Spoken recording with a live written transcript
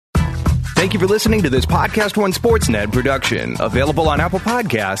Thank you for listening to this Podcast One Sportsnet production, available on Apple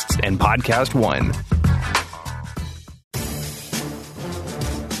Podcasts and Podcast One.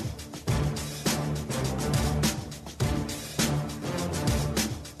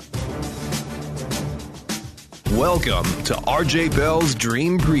 Welcome to RJ Bell's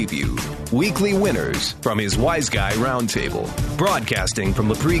Dream Preview. Weekly winners from his Wise Guy Roundtable. Broadcasting from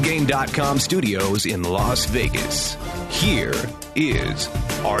the Pregame.com studios in Las Vegas. Here is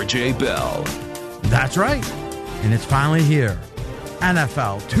RJ Bell. That's right. And it's finally here.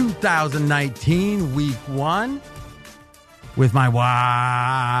 NFL 2019 Week 1 with my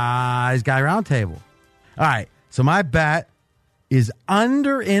Wise Guy Roundtable. All right. So my bet is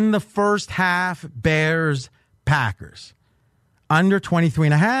under in the first half, Bears-Packers. Under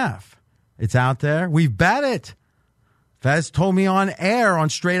 23.5. It's out there. We've bet it. Fez told me on air on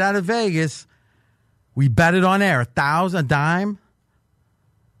Straight Out of Vegas. We bet it on air. $1,000 a dime.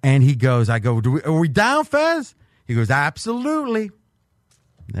 And he goes, I go, are we down, Fez? He goes, absolutely.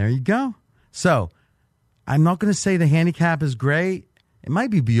 There you go. So I'm not going to say the handicap is great. It might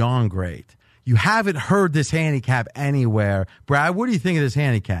be beyond great. You haven't heard this handicap anywhere. Brad, what do you think of this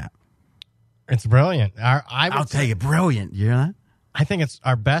handicap? It's brilliant. I'll tell you, brilliant. You hear that? I think it's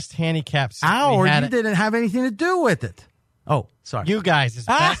our best handicap. Or you didn't have anything to do with it. Oh, sorry. You guys, it's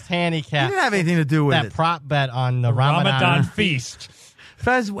best handicap. You didn't have anything to do with that it. That prop bet on the Ramadan feast.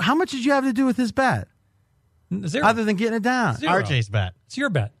 Fez, how much did you have to do with this bet? 0. Other than getting it down. 0. RJ's bet. It's your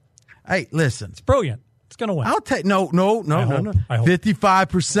bet. Hey, listen. It's brilliant. It's going to win. I'll take no. I hope.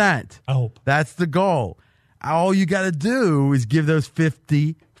 55%. I hope. That's the goal. All you got to do is give those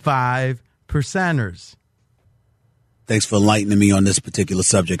 55%ers. Thanks for enlightening me on this particular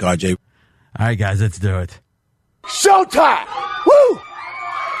subject, RJ. All right, guys, let's do it. Showtime! Woo!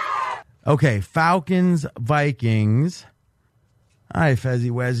 Okay, Falcons, Vikings. All right, Fezzy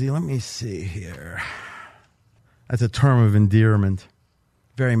Wezzy, let me see here. That's a term of endearment.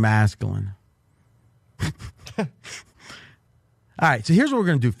 Very masculine. All right, so here's what we're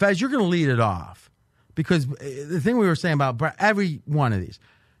going to do. Fez, you're going to lead it off. Because the thing we were saying about every one of these,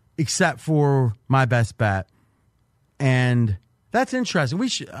 except for my best bet, and that's interesting. We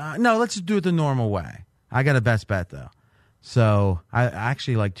should let's just do it the normal way. I got a best bet, though. So I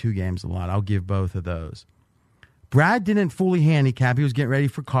actually like two games a lot. I'll give both of those. Brad didn't fully handicap. He was getting ready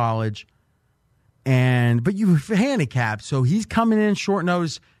for college. But you handicapped, so he's coming in short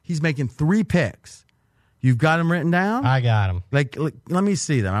notice. He's making 3 picks. You've got them written down? I got them. Like, let me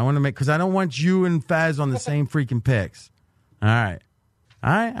see them. I want to because I don't want you and Fez on the same freaking picks. All right.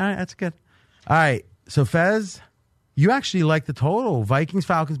 That's good. All right. So, Fez, you actually like the total. Vikings,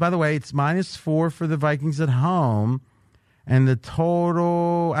 Falcons. By the way, it's -4 for the Vikings at home. And the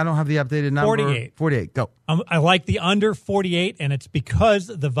total, I don't have the updated number. 48. 48. Go. I like the under 48, and it's because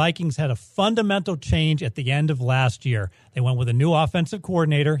the Vikings had a fundamental change at the end of last year. They went with a new offensive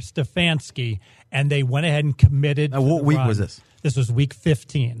coordinator, Stefanski, and they went ahead and committed. What week was this? This was week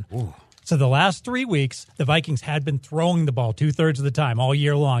 15. Ooh. So the last 3 weeks, the Vikings had been throwing the ball 2/3 of the time all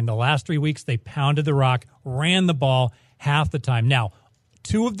year long. The last 3 weeks, they pounded the rock, ran the ball half the time. Now,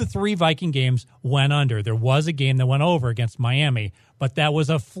 2 of the 3 Viking games went under. There was a game that went over against Miami, but that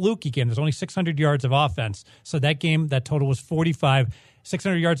was a fluky game. There's only 600 yards of offense. So that game, that total was 45.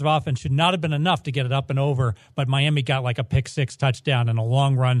 600 yards of offense should not have been enough to get it up and over, but Miami got like a pick-6 touchdown and a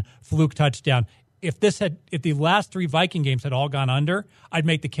long run fluke touchdown. If the last 3 Viking games had all gone under, I'd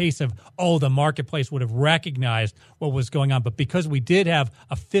make the case of, the marketplace would have recognized what was going on. But because we did have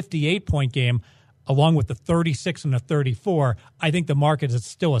a 58-point game, along with the 36 and the 34, I think the market is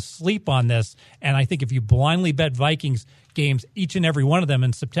still asleep on this. And I think if you blindly bet Vikings games, each and every one of them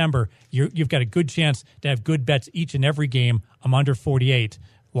in September, you've got a good chance to have good bets each and every game. I'm under 48.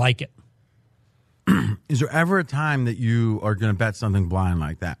 Like it. Is there ever a time that you are going to bet something blind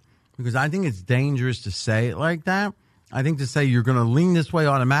like that? Because I think it's dangerous to say it like that. I think to say you're going to lean this way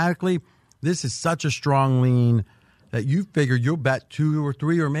automatically, this is such a strong lean that you figure you'll bet 2 or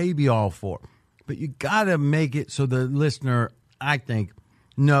 3 or maybe all 4. But you got to make it so the listener, I think,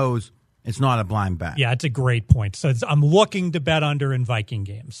 knows it's not a blind bet. Yeah, it's a great point. So I'm looking to bet under in Viking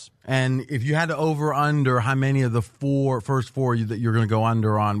games. And if you had to over-under, how many of the first four that you're going to go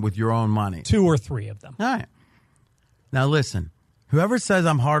under on with your own money? 2 or 3 of them. All right. Now, listen. Whoever says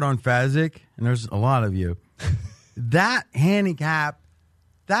I'm hard on Fezzik, and there's a lot of you, that handicap,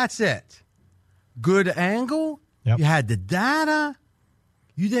 that's it. Good angle. Yep. You had the data.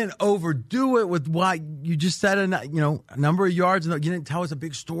 You didn't overdo it with what you just said, a number of yards. You didn't tell us a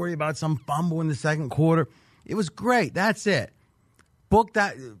big story about some fumble in the second quarter. It was great. That's it. Book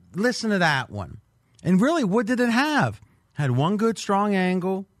that. Listen to that one. And really, what did it have? Had one good, strong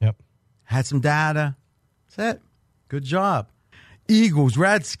angle. Yep. Had some data. That's it. Good job. Eagles,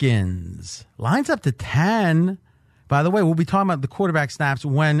 Redskins. Lines up to 10. By the way, we'll be talking about the quarterback snaps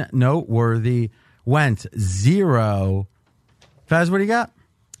when noteworthy. Wentz, 0. Fez, what do you got?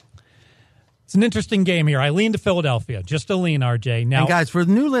 It's an interesting game here. I lean to Philadelphia. Just a lean, RJ. Now, and guys, for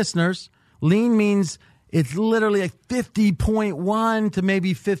the new listeners, lean means it's literally like 50.1 to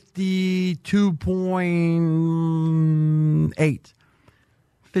maybe 52.8.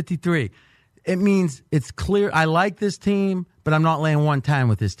 53. It means it's clear. I like this team, but I'm not laying 110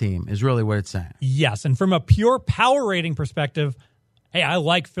 with this team, is really what it's saying. yes, and from a pure power rating perspective, hey, I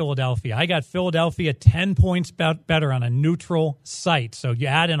like Philadelphia. I got Philadelphia 10 points better on a neutral site. So you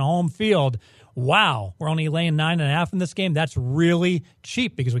add in home field. Wow, we're only laying 9.5 in this game. That's really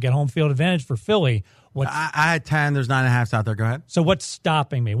cheap because we get home field advantage for Philly. I had 10. There's 9.5s out there. Go ahead. So what's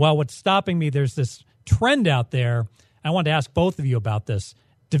stopping me? Well, what's stopping me, there's this trend out there. I wanted to ask both of you about this.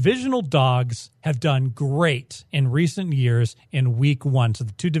 Divisional dogs have done great in recent years in week 1. So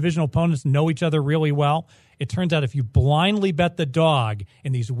the two divisional opponents know each other really well. It turns out if you blindly bet the dog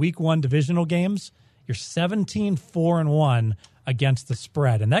in these week 1 divisional games, you're 17-4-1 against the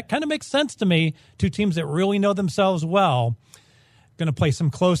spread. And that kind of makes sense to me. Two teams that really know themselves well, going to play some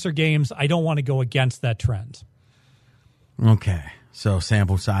closer games. I don't want to go against that trend. Okay, so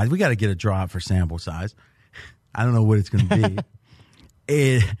sample size. We got to get a draw for sample size. I don't know what it's going to be.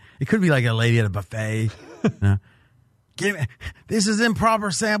 It could be like a lady at a buffet. Give me, this is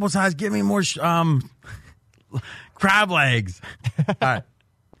improper sample size. Give me more crab legs. All right.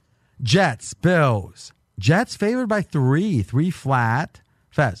 Jets, Bills. Jets favored by 3 flat.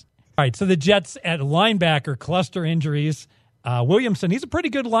 Fez. All right, so the Jets at linebacker, cluster injuries. Williamson, he's a pretty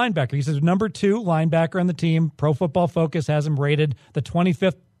good linebacker. He's the number 2 linebacker on the team. Pro Football Focus has him rated the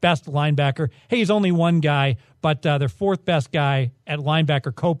 25th best linebacker. Hey, he's only one guy, but their 4th best guy at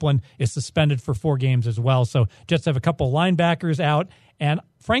linebacker, Copeland, is suspended for 4 games as well. So Jets have a couple linebackers out, and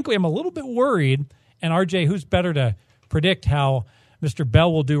frankly, I'm a little bit worried. And RJ, who's better to predict how Mr.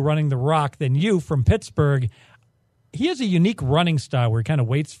 Bell will do running the rock than you from Pittsburgh? He has a unique running style where he kind of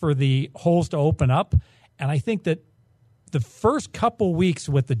waits for the holes to open up, and I think that the first couple weeks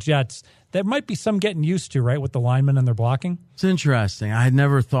with the Jets, there might be some getting used to, right, with the linemen and their blocking? It's interesting. I had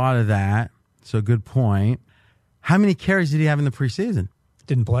never thought of that, so good point. How many carries did he have in the preseason?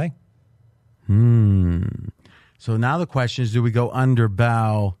 Didn't play. So now the question is, do we go under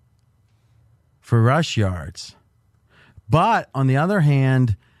Bell for rush yards? But on the other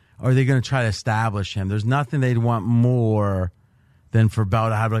hand, are they going to try to establish him? There's nothing they'd want more than for Bell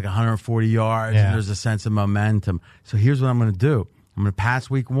to have like 140 yards, and there's a sense of momentum. So here's what I'm going to do. I'm going to pass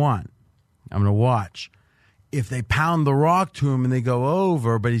week 1. I'm going to watch. If they pound the rock to him and they go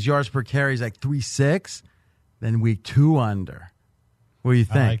over, but his yards per carry is like 3.6, then week 2 under. What do you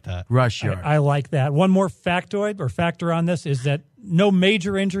think? I like that. Rush yards. I like that. One more factoid or factor on this is that no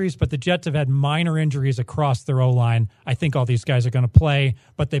major injuries, but the Jets have had minor injuries across their O-line. I think all these guys are going to play,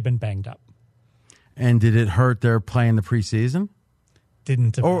 but they've been banged up. And did it hurt their play in the preseason?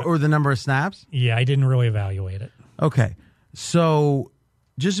 Didn't. Or the number of snaps? Yeah, I didn't really evaluate it. Okay. So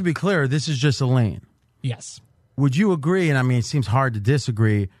just to be clear, this is just a lean. Yes. Would you agree, and I mean it seems hard to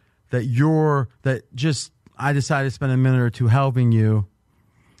disagree, that I decided to spend a minute or two helping you,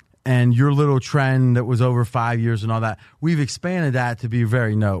 and your little trend that was over 5 years and all that, we've expanded that to be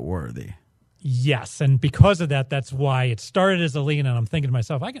very noteworthy. Yes, and because of that, that's why it started as a lean, and I'm thinking to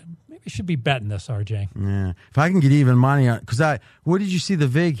myself, maybe I should be betting this, RJ. Yeah. If I can get even money on, what did you see the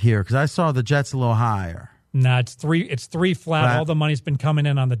VIG here? Because I saw the Jets a little higher. Nah, it's 3 flat. All the money's been coming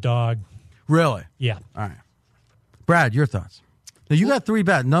in on the dog. Really? Yeah. All right. Brad, your thoughts? Now you got 3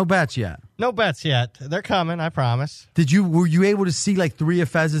 bets. No bets yet. No bets yet. They're coming, I promise. Were you able to see like 3 of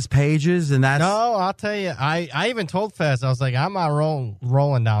Fez's pages? And that's No, I'll tell you. I even told Fez, I was like, I'm not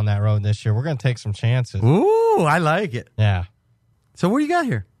rolling down that road this year. We're going to take some chances. Ooh, I like it. Yeah. So what do you got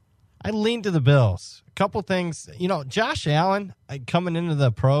here? I lean to the Bills. A couple things. Josh Allen, coming into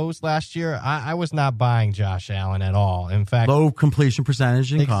the pros last year, I was not buying Josh Allen at all. In fact, low completion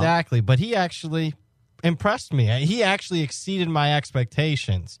percentage. Exactly. But he actually impressed me. He actually exceeded my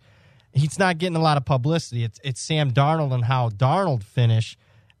expectations. He's not getting a lot of publicity. It's Sam Darnold and how Darnold finished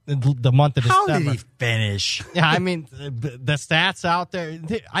the month of December. How did he finish? Yeah, I mean, the stats out there.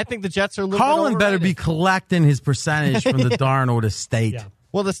 I think the Jets are a little Colin bit better overrated. be collecting his percentage from the Darnold estate. Yeah.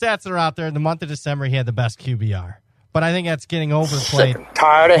 Well, the stats that are out there, the month of December, he had the best QBR. But I think that's getting overplayed. Sick and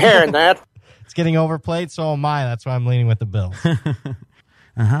tired of hearing that. It's getting overplayed, so am I. That's why I'm leaning with the Bills.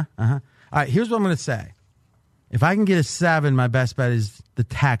 All right, here's what I'm going to say. If I can get a 7, my best bet is the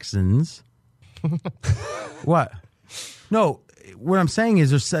Texans. What? No, what I'm saying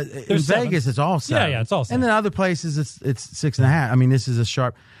is, in Vegas, it's all 7. Yeah, it's all 7. And then other places, it's 6.5. I mean, this is a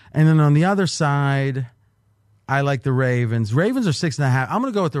sharp. And then on the other side, I like the Ravens. Ravens are 6.5. I'm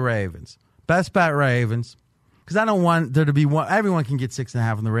going to go with the Ravens. Best bet Ravens, because I don't want there to be one. Everyone can get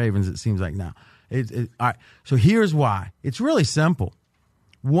 6.5 on the Ravens. It seems like now. All right. So here's why. It's really simple.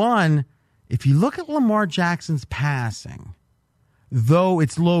 One, if you look at Lamar Jackson's passing, though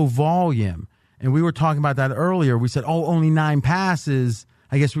it's low volume, and we were talking about that earlier, we said, only 9 passes.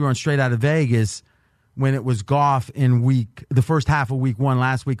 I guess we were on Straight Out of Vegas when it was Goff in the first half of week 1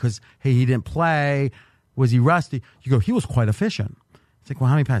 last week because, hey, he didn't play. Was he rusty? You go, he was quite efficient. It's like, well,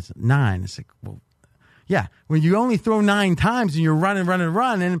 how many passes? 9. It's like, well, yeah. When you only throw 9 times and you're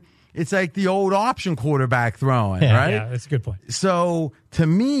running, it's like the old option quarterback throwing, right? Yeah, that's a good point. So to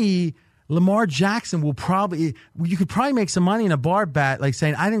me, Lamar Jackson you could probably make some money in a bar bet, like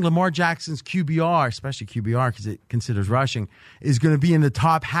saying, I think Lamar Jackson's QBR, especially QBR because it considers rushing, is going to be in the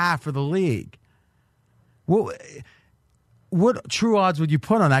top half of the league. What true odds would you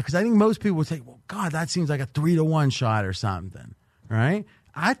put on that? Because I think most people would say, well, God, that seems like a 3-1 shot or something, right?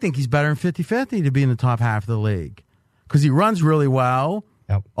 I think he's better than 50-50 to be in the top half of the league because he runs really well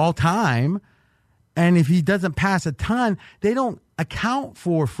all time. And if he doesn't pass a ton, they don't account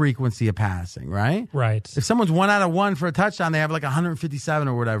for frequency of passing, right? Right. If someone's 1 out of 1 for a touchdown, they have like 157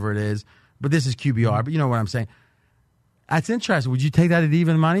 or whatever it is. But this is QBR. But you know what I'm saying. That's interesting. Would you take that at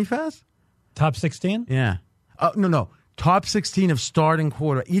even money, Fez? Top 16? Yeah. No. Top 16 of starting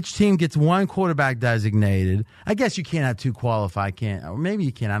quarter. Each team gets 1 quarterback designated. I guess you can't have 2 qualify. Or maybe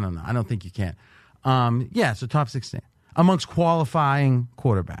you can. I don't know. I don't think you can. So top 16 amongst qualifying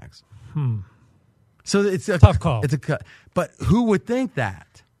quarterbacks. So it's a tough call. It's a cut. But who would think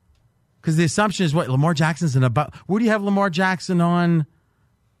that? Because the assumption is what? Lamar Jackson's in about. Where do you have Lamar Jackson on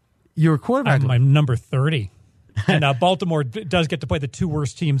your quarterback? I'm number 30. And Baltimore does get to play the 2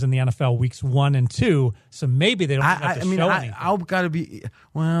 worst teams in the NFL weeks 1 and 2. So maybe they don't have to show anything. I've got to be.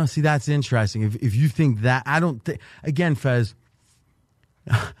 Well, see, that's interesting. If you think that, I don't think. Again, Fez,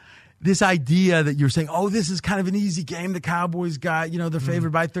 this idea that you're saying, this is kind of an easy game. The Cowboys got, they're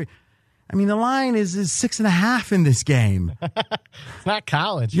favored by 3. I mean, the line is 6.5 in this game. It's not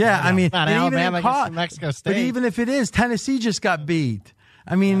college. Yeah, I mean, not Alabama against Mexico State. But even if it is, Tennessee just got beat.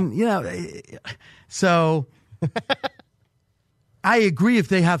 I mean, so I agree if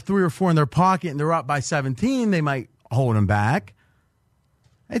they have 3 or 4 in their pocket and they're up by 17, they might hold them back.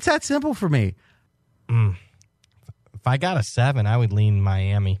 It's that simple for me. If I got a 7, I would lean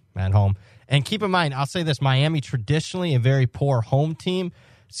Miami at home. And keep in mind, I'll say this, Miami traditionally a very poor home team.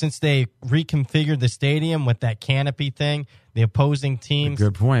 Since they reconfigured the stadium with that canopy thing, the opposing teams.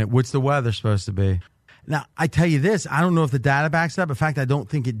 Good point. What's the weather supposed to be? Now, I tell you this, I don't know if the data backs up. In fact, I don't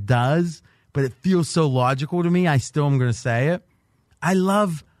think it does, but it feels so logical to me. I still am going to say it. I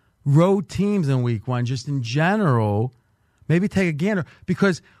love road teams in week 1, just in general. Maybe take a gander.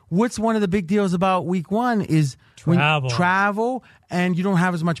 Because what's one of the big deals about week 1 is travel, and you don't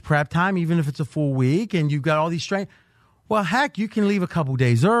have as much prep time, even if it's a full week, and you've got all these strengths. Well, heck, you can leave a couple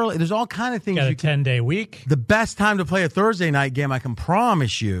days early. There's all kind of things. Got a 10-day week. The best time to play a Thursday night game, I can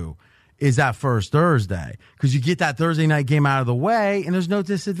promise you, is that first Thursday. Because you get that Thursday night game out of the way, and there's no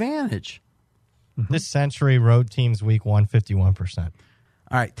disadvantage. This century, road teams week 1, 51%. All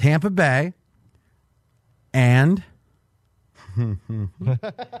right, Tampa Bay and...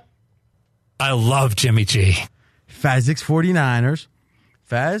 I love Jimmy G. Fezik's 49ers.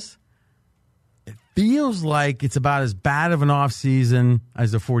 Fez... feels like it's about as bad of an offseason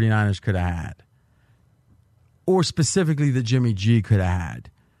as the 49ers could have had. Or specifically that Jimmy G could have had.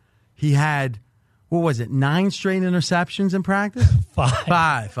 He had, 9 straight interceptions in practice?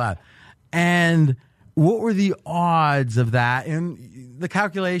 5. And what were the odds of that? And the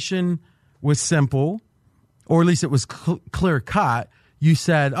calculation was simple, or at least it was clear cut. You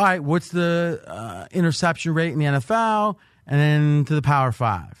said, all right, what's the interception rate in the NFL? And then to the Power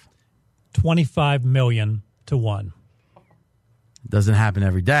 5. 25 million to 1. Doesn't happen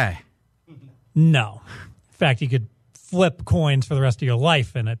every day. No. In fact, you could flip coins for the rest of your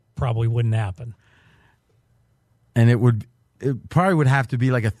life and it probably wouldn't happen. And it probably would have to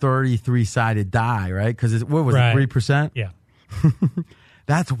be like a 33-sided die, right? Because what was it, 3%? Yeah.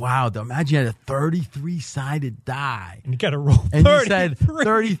 That's wild, though. Imagine you had a 33-sided die. And you got to roll 33. And you said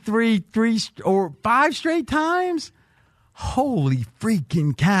 33, 3 or 5 straight times? Holy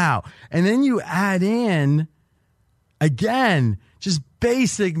freaking cow. And then you add in, again, just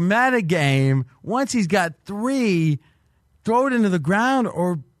basic metagame. Once he's got 3, throw it into the ground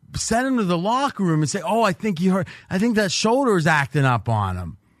or send him to the locker room and say, I think that shoulder is acting up on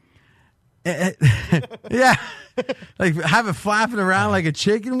him. Yeah. Like have it flapping around like a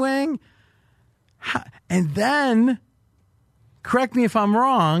chicken wing? And then, correct me if I'm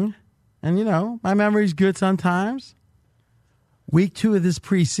wrong, and my memory's good sometimes. Week 2 of this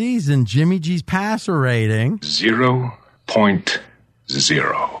preseason, Jimmy G's passer rating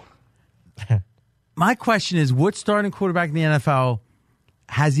 0.0. My question is, what starting quarterback in the NFL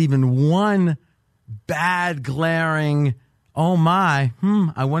has even one bad, glaring, oh my,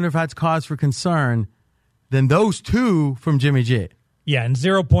 I wonder if that's cause for concern, than those 2 from Jimmy G? Yeah, and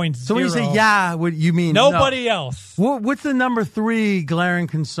 0.0. So when you say yeah, what you mean? Nobody else. What's the number 3 glaring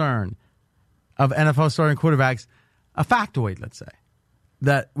concern of NFL starting quarterbacks? A factoid, let's say,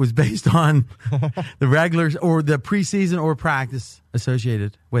 that was based on the regulars or the preseason or practice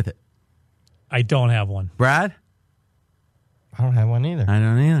associated with it. I don't have one. Brad? I don't have one either. I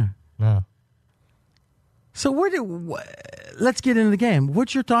don't either. No. So let's get into the game.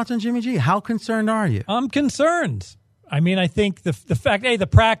 What's your thoughts on Jimmy G? How concerned are you? I'm concerned. I mean, I think the fact, the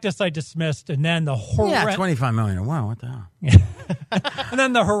practice I dismissed, and then the horrendous, $25 million. Wow, what the hell? and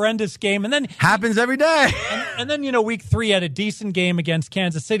then the horrendous game, and then happens every day. and then week 3 had a decent game against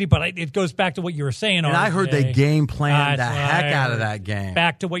Kansas City, but it goes back to what you were saying. And I heard they game planned the heck out of that game.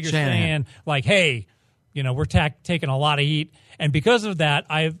 Back to what you're saying, like, hey, we're taking a lot of heat, and because of that,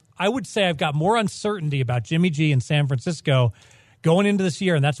 I would say I've got more uncertainty about Jimmy G in San Francisco going into this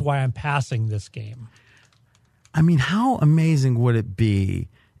year, and that's why I'm passing this game. I mean, how amazing would it be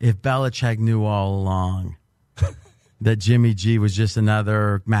if Belichick knew all along that Jimmy G was just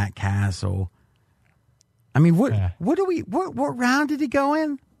another Matt Castle? I mean, what round did he go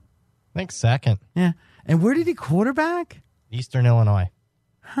in? I think second. Yeah. And where did he quarterback? Eastern Illinois.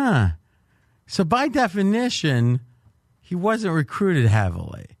 Huh. So by definition, he wasn't recruited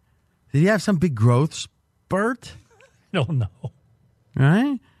heavily. Did he have some big growth spurt? I don't know.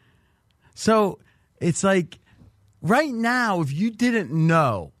 Right? So it's like, right now, if you didn't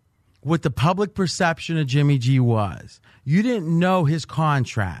know what the public perception of Jimmy G was, you didn't know his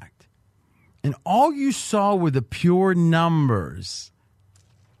contract, and all you saw were the pure numbers,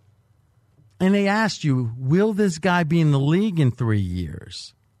 and they asked you, will this guy be in the league in 3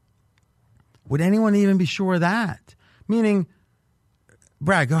 years? Would anyone even be sure of that? Meaning,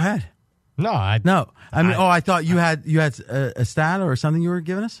 Brad, go ahead. No. I thought you had a stat or something you were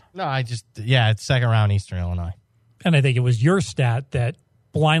giving us? No, it's second round Eastern Illinois. And I think it was your stat that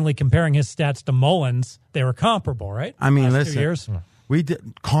blindly comparing his stats to Mullins, they were comparable, right? I mean, last listen, 2 years. We did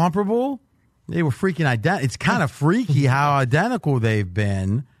comparable. They were freaking identical. It's kind of freaky how identical they've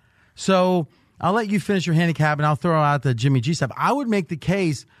been. So I'll let you finish your handicap, and I'll throw out the Jimmy G stuff. I would make the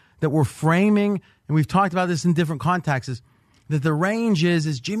case that we're framing, and we've talked about this in different contexts, that the range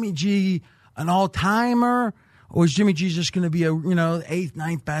is Jimmy G an all-timer, or is Jimmy G just going to be a 8th,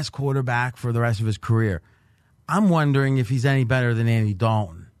 9th best quarterback for the rest of his career? I'm wondering if he's any better than Andy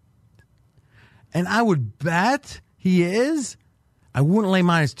Dalton. And I would bet he is. I wouldn't lay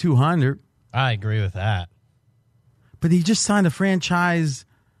minus 200. I agree with that. But he just signed a franchise.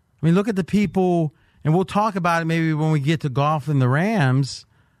 I mean, look at the people, and we'll talk about it maybe when we get to Goff and the Rams.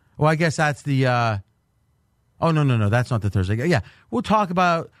 Well, I guess that's the no, that's not the Thursday. Yeah, we'll talk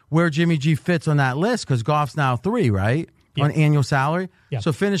about where Jimmy G fits on that list because Goff's now 3, right? Yeah. On annual salary. Yeah.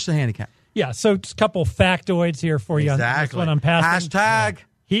 So finish the handicap. Yeah, so just a couple factoids here for you. Exactly. On this one I'm passing. Hashtag.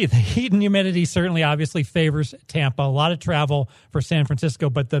 The heat and humidity certainly obviously favors Tampa. A lot of travel for San Francisco,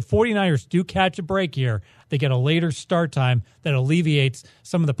 but the 49ers do catch a break here. They get a later start time that alleviates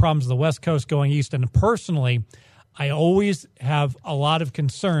some of the problems of the West Coast going east. And personally, I always have a lot of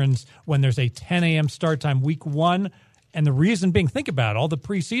concerns when there's a 10 a.m. start time week 1. And the reason being, think about it, all the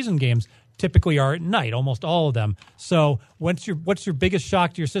preseason games typically are at night, almost all of them. So what's your biggest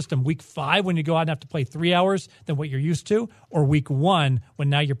shock to your system? Week 5 when you go out and have to play 3 hours than what you're used to? Or week 1 when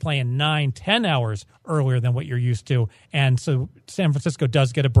now you're playing 9-10 hours earlier than what you're used to? And so San Francisco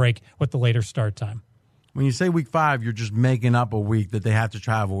does get a break with the later start time. When you say week 5, you're just making up a week that they have to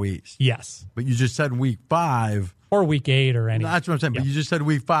travel east. Yes. But you just said week 5. Or week 8 or anything. That's what I'm saying. Yeah. But you just said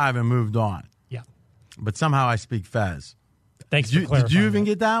week 5 and moved on. Yeah. But somehow I speak Fez. Thanks for clarifying. Did you even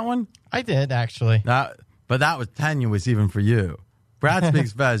get that one? I did, actually. But that was tenuous even for you. Brad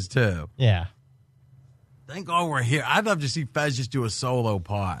speaks Fez, too. Yeah. Thank God we're here. I'd love to see Fez just do a solo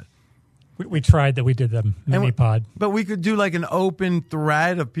pod. We tried that. We did the mini pod. But we could do like an open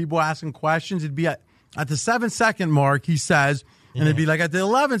thread of people asking questions. It'd be at the 7-second mark, he says, and it'd be like at the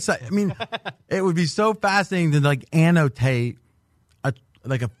 11th second. I mean, it would be so fascinating to like annotate a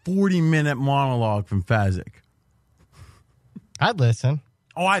 40-minute monologue from Fezzik. I'd listen.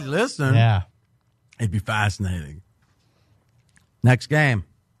 Oh, I'd listen. Yeah. It'd be fascinating. Next game.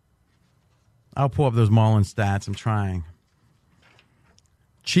 I'll pull up those Mullins stats. I'm trying.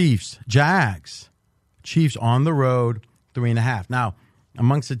 Chiefs, Jags. Chiefs on the road, 3.5. Now,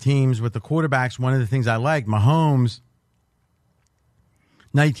 amongst the teams with the quarterbacks, one of the things I like, Mahomes,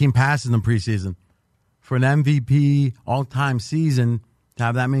 19 passes in the preseason. For an MVP all-time season, to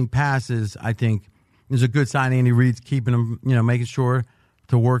have that many passes, I think is a good sign. Andy Reid's keeping them, making sure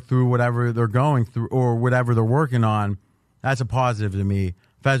to work through whatever they're going through or whatever they're working on. That's a positive to me.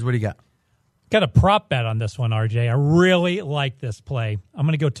 Fez, what do you got? Got a prop bet on this one, RJ. I really like this play. I'm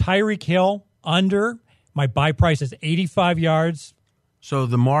going to go Tyreek Hill under. My buy price is 85 yards. So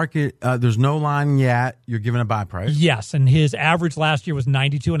the market, there's no line yet. You're giving a buy price. Yes, and his average last year was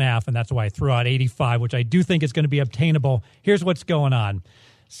 92.5, and that's why I threw out 85, which I do think is going to be obtainable. Here's what's going on.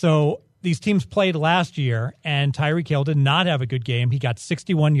 So these teams played last year, and Tyreek Hill did not have a good game. He got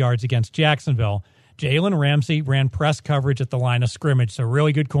 61 yards against Jacksonville. Jalen Ramsey ran press coverage at the line of scrimmage, so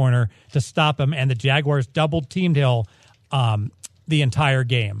really good corner to stop him, and the Jaguars double-teamed Hill the entire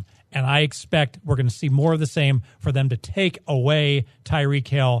game. And I expect we're going to see more of the same for them to take away Tyreek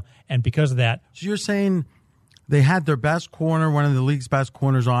Hill. And because of that. So you're saying they had their best corner, one of the league's best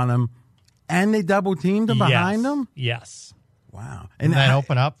corners on him, and they double-teamed him behind him? Yes. Wow. And that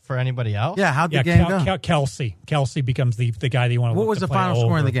open up for anybody else? Yeah, how'd the game go? Kelsey. Kelsey becomes the guy that you want to What was the final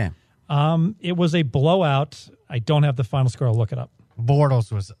score in the game? It was a blowout. I don't have the final score. I'll look it up.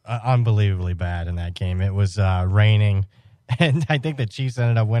 Bortles was unbelievably bad in that game. It was raining. And I think the Chiefs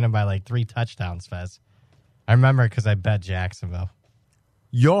ended up winning by like 3 touchdowns, Fez. I remember because I bet Jacksonville.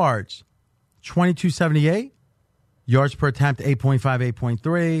 Yards, 22.78. Yards per attempt, 8.5,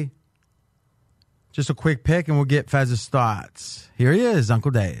 8.3. Just a quick pick, and we'll get Fez's thoughts. Here he is,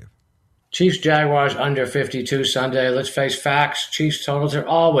 Uncle Dave. Chiefs Jaguars under 52 Sunday. Let's face facts. Chiefs totals are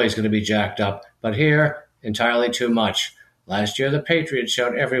always going to be jacked up, but here, entirely too much. Last year, the Patriots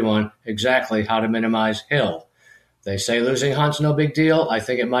showed everyone exactly how to minimize Hill. They say losing Hunt's no big deal. I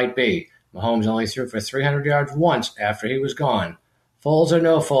think it might be. Mahomes only threw for 300 yards once after he was gone. Foles or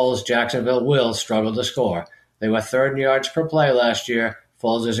no Foles, Jacksonville will struggle to score. They were third in yards per play last year.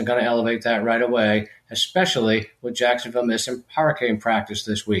 Foles isn't going to elevate that right away, especially with Jacksonville missing hurricane practice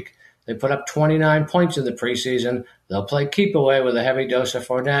this week. They put up 29 points in the preseason. They'll play keep away with a heavy dose of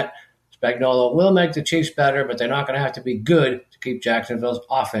Fournette. Spagnuolo will make the Chiefs better, but they're not going to have to be good to keep Jacksonville's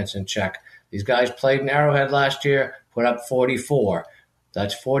offense in check. These guys played in Arrowhead last year, put up 44.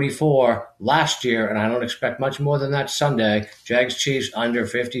 That's 44 last year, and I don't expect much more than that Sunday. Jags Chiefs under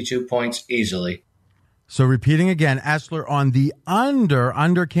 52 points easily. So repeating again, Essler on the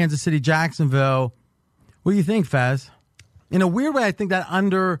under Kansas City, Jacksonville. What do you think, Fez? In a weird way, I think that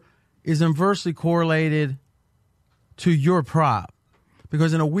under is inversely correlated to your prop.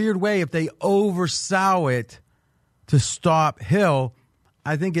 Because in a weird way, if they oversell it to stop Hill,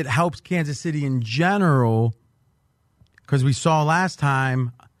 I think it helps Kansas City in general. Because we saw last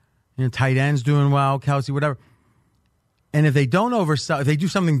time, tight ends doing well, Kelsey, whatever. And if they don't oversell, if they do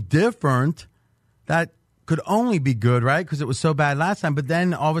something different, that could only be good, right? Because it was so bad last time. But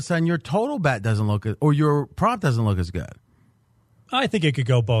then all of a sudden your total bet doesn't look, or your prop doesn't look as good. I think it could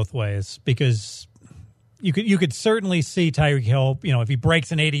go both ways because you could certainly see Tyreek Hill, if he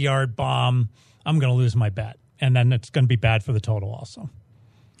breaks an 80-yard bomb, I'm going to lose my bet. And then it's going to be bad for the total also.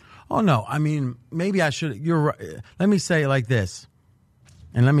 Oh, no. I mean, maybe I should. You're right. Let me say it like this,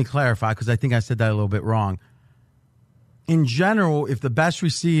 and let me clarify because I think I said that a little bit wrong. In general, if the best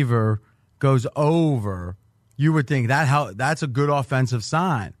receiver goes over, you would think that's a good offensive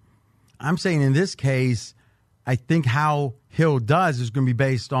sign. I'm saying in this case, I think how Hill does is going to be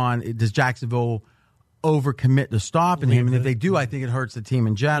based on does Jacksonville overcommit to stopping him, and if they do, I think it hurts the team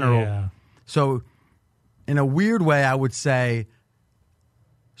in general. Yeah. So, in a weird way, I would say.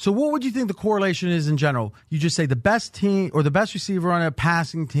 So what would you think the correlation is in general? You just say the best team or the best receiver on a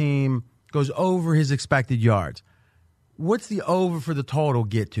passing team goes over his expected yards. What's the over for the total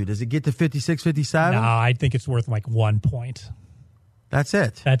get to? Does it get to 56, 57? No, I think it's worth like 1 point. That's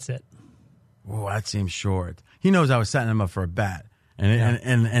it? That's it. Oh, that seems short. He knows I was setting him up for a bet.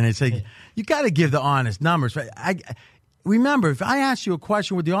 And it's like, you got to give the honest numbers. Remember, if I ask you a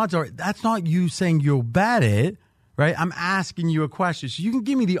question what the odds are, that's not you saying you'll bet it. Right? I'm asking you a question, so you can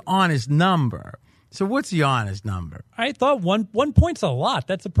give me the honest number. So what's the honest number? I thought one point's a lot.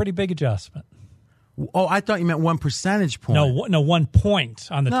 That's a pretty big adjustment. Oh, I thought you meant 1 percentage point. No, 1 point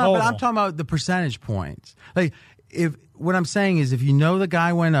on the total. No, but I'm talking about the percentage points. Like, what I'm saying is if you know the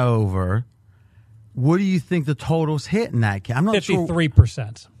guy went over, what do you think the total's hit in that case? I'm not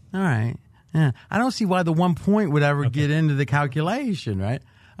 53%. All right. Yeah. I don't see why the 1 point would ever get into the calculation, right?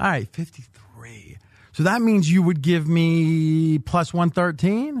 All right, 53. So that means you would give me plus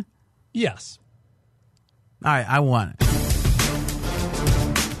 113? Yes. All right, I won it.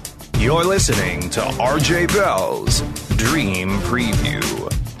 You're listening to RJ Bell's Dream Preview.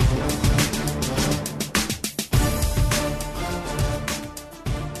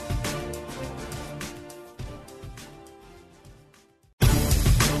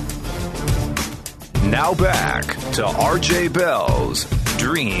 Now back to RJ Bell's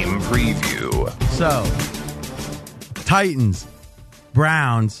Dream Preview. So, Titans,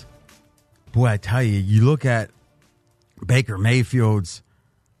 Browns. Boy, I tell you, you look at Baker Mayfield's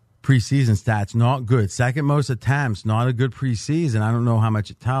preseason stats, not good. Second most attempts, not a good preseason. I don't know how much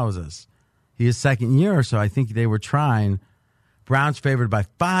it tells us. He is second year, so I think they were trying. Browns favored by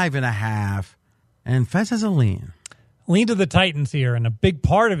 5.5, and Fez has a lean. Lean to the Titans here, and a big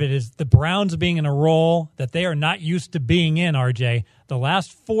part of it is the Browns being in a role that they are not used to being in, RJ. The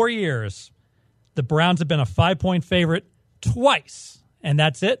last 4 years, the Browns have been a 5-point favorite twice, and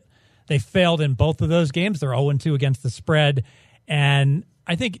that's it. They failed in both of those games. They're 0-2 against the spread, and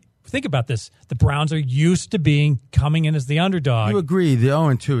I think about this. The Browns are used to coming in as the underdog. You agree the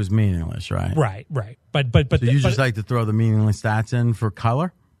 0-2 is meaningless, right? Right. But so you just like to throw the meaningless stats in for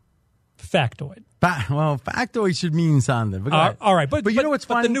color? Factoid. Factoid should mean something. But all right, but you know what's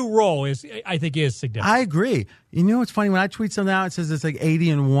funny? But the new role is significant. I agree. You know what's funny? When I tweet something out, it says it's like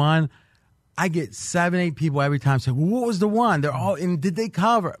 80-1. I get 7-8 people every time saying, well, "What was the one? They're all in. Did they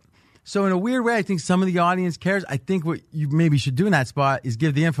cover?" So in a weird way, I think some of the audience cares. I think what you maybe should do in that spot is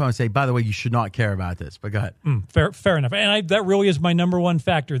give the info and say, by the way, you should not care about this. But go ahead. Fair enough. And that really is my number one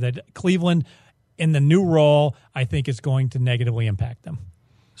factor, that Cleveland in the new role, I think, is going to negatively impact them.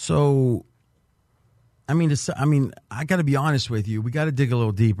 So, I got to be honest with you. We got to dig a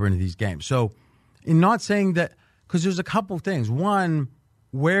little deeper into these games. So, in not saying that, because there's a couple of things. One,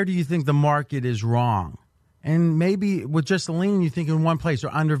 where do you think the market is wrong? And maybe with just a lean, you think in one place,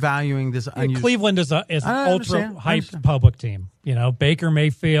 they're undervaluing this. Cleveland is an ultra-hyped public team. You know, Baker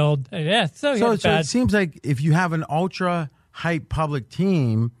Mayfield. Yeah, so it seems like if you have an ultra-hyped public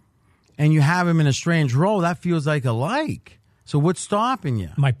team and you have him in a strange role, that feels like a like. So what's stopping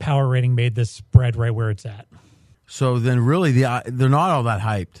you? My power rating made this spread right where it's at. So then really they're not all that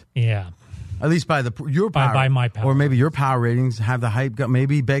hyped. Yeah. At least by your power. By my power. Or maybe your power ratings have the hype.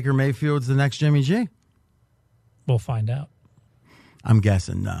 Maybe Baker Mayfield's the next Jimmy G. We'll find out. I'm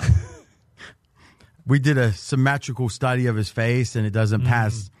guessing no. We did a symmetrical study of his face, and it doesn't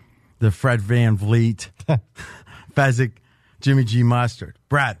pass the Fred VanVleet, Fezzik, Jimmy G Mustard.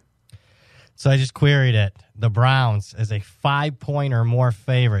 Brad. So I just queried it. The Browns is a 5-point or more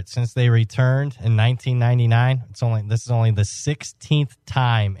favorite since they returned in 1999. This is only the 16th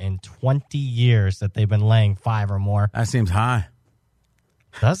time in 20 years that they've been laying 5 or more. That seems high.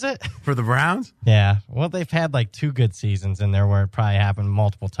 Does it? For the Browns? Yeah. Well, they've had like 2 good seasons in there where it probably happened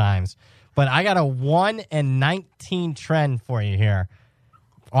multiple times. But I got a 1-19 trend for you here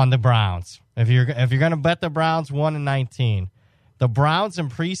on the Browns. If you're going to bet the Browns, 1-19. The Browns in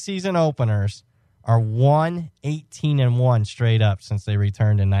preseason openers are 1-18-1 straight up since they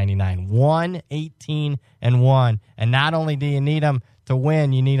returned in 99. 1-18-1. And not only do you need them to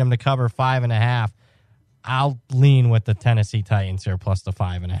win, you need them to cover 5.5. I'll lean with the Tennessee Titans here plus the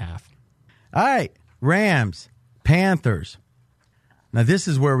 5.5. All right. Rams, Panthers. Now, this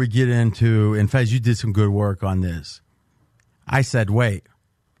is where we get into, and Fez, you did some good work on this. I said, wait.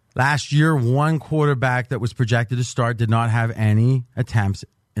 Last year, one quarterback that was projected to start did not have any attempts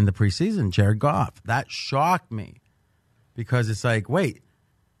in the preseason, Jared Goff. That shocked me because it's like, wait,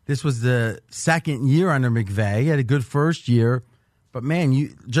 this was the second year under McVay. He had a good first year. But, man,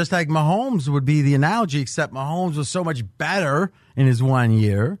 you just like Mahomes would be the analogy, except Mahomes was so much better in his 1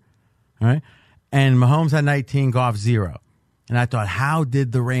 year. All right? And Mahomes had 19, Goff 0. And I thought, how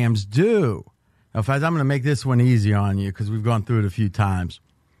did the Rams do? Now, Fez, I'm going to make this one easy on you because we've gone through it a few times.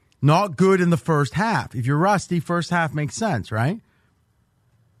 Not good in the first half. If you're rusty, first half makes sense, right?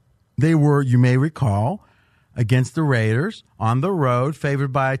 They were, you may recall, against the Raiders on the road,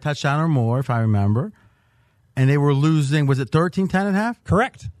 favored by a touchdown or more, if I remember. And they were losing, was it 13-10 at half?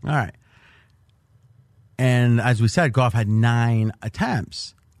 Correct. All right. And as we said, Goff had 9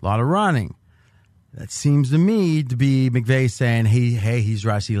 attempts. A lot of running. That seems to me to be McVay saying, hey, he's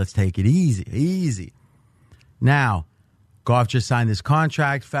rusty. Let's take it easy. Easy. Now, Goff just signed this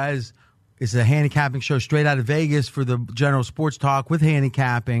contract. Fez, it's a handicapping show straight out of Vegas for the general sports talk with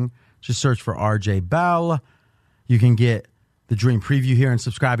handicapping. Just search for RJ Bell. You can get the Dream Preview here and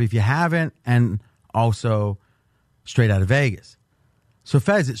subscribe if you haven't. And also straight out of Vegas. So,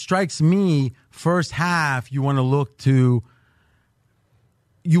 Fez, it strikes me first half you want to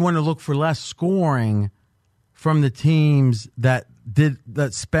look for less scoring from the teams that did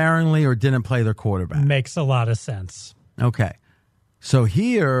that sparingly or didn't play their quarterback. Makes a lot of sense. Okay. So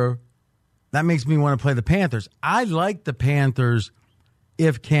here, that makes me want to play the Panthers. I like the Panthers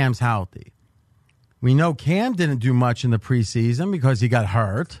if Cam's healthy. We know Cam didn't do much in the preseason because he got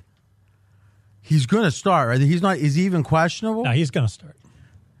hurt. He's going to start, right? Is he even questionable? No, he's going to start.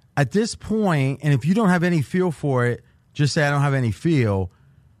 At this point, and if you don't have any feel for it, just say I don't have any feel.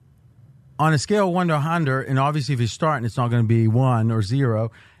 On a scale of 1 to 100, and obviously if he's starting, it's not going to be 1 or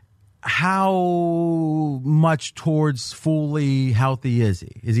 0. How much towards fully healthy is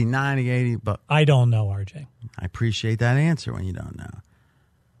he? Is he 90, 80? But I don't know, RJ. I appreciate that answer when you don't know.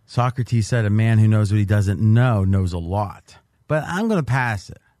 Socrates said a man who knows what he doesn't know knows a lot. But I'm going to pass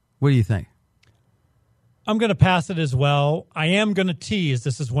it. What do you think? I'm going to pass it as well. I am going to tease.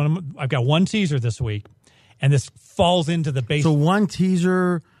 This is I've got one teaser this week, and this falls into the base. So one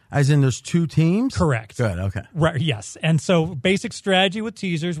teaser, as in there's 2 teams? Correct. Good, okay. Right, yes. And so basic strategy with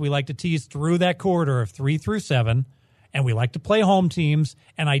teasers, we like to tease through that corridor of 3 through 7, and we like to play home teams,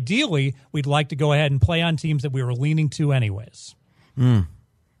 and ideally, we'd like to go ahead and play on teams that we were leaning to anyways. Yeah,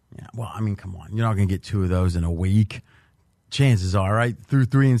 well, I mean, come on. You're not going to get 2 of those in a week. Chances are, right? Through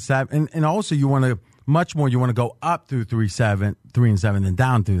 3 and 7. And also, you want to, much more, you want to go up through 3 and 7 than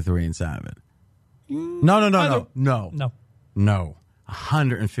down through 3 and 7. No.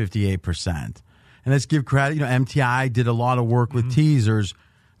 158%. And let's give credit. MTI did a lot of work with teasers,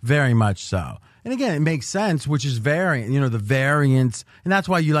 very much so. And again, it makes sense, which is variant, the variance. And that's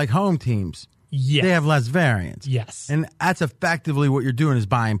why you like home teams. Yes. They have less variance. Yes. And that's effectively what you're doing is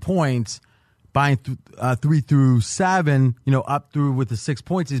buying points. Buying 3 through 7, up through with the 6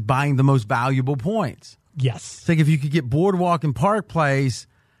 points is buying the most valuable points. Yes. It's like if you could get Boardwalk and Park Place,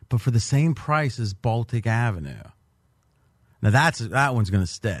 but for the same price as Baltic Avenue. Now that one's going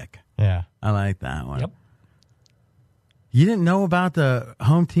to stick. Yeah. I like that one. Yep. You didn't know about the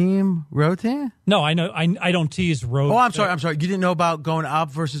home team, road team? No, I know. I don't tease road. Oh, I'm sorry. You didn't know about going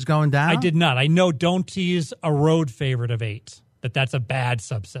up versus going down? I did not. I know don't tease a road favorite of 8. That's a bad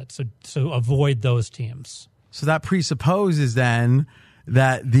subset. So avoid those teams. So that presupposes then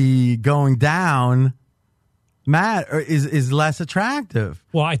that the going down is less attractive.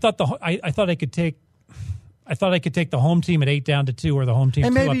 Well, I thought I thought I could take the home team at 8 down to 2 or the home team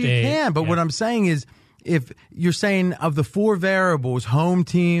and 2 up maybe to you 8. can, but Yeah. what I'm saying is if you're saying of the 4 variables, home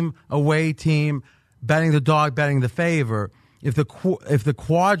team, away team, betting the dog, betting the favor, if the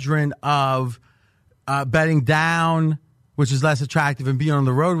quadrant of betting down, which is less attractive, and being on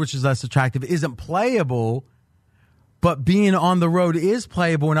the road, which is less attractive, isn't playable, but being on the road is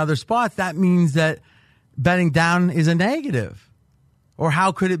playable in other spots, that means that betting down is a negative. Or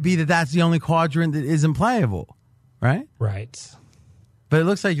how could it be that that's the only quadrant that isn't playable, right? Right. But it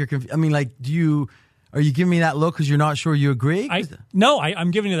looks like you're confused. I mean, like, are you giving me that look because you're not sure you agree?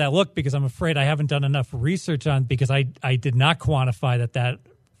 I'm giving you that look because I'm afraid I haven't done enough research on because I did not quantify that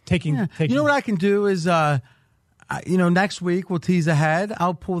taking. You know what I can do is, next week we'll tease ahead.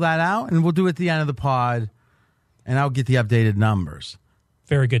 I'll pull that out and we'll do it at the end of the pod, and I'll get the updated numbers.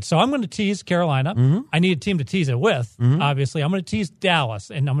 Very good. So I'm going to tease Carolina. Mm-hmm. I need a team to tease it with, obviously. I'm going to tease Dallas,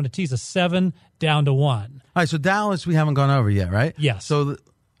 and I'm going to tease a 7 down to 1. All right, so Dallas we haven't gone over yet, right? Yes. So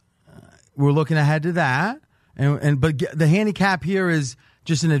we're looking ahead to that, but the handicap here is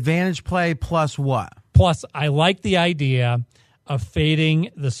just an advantage play plus what? Plus, I like the idea of fading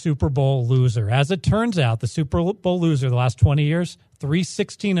the Super Bowl loser. As it turns out, the Super Bowl loser the last 20 years,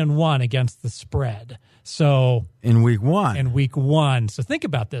 3-16-1 against the spread. So in week 1. So think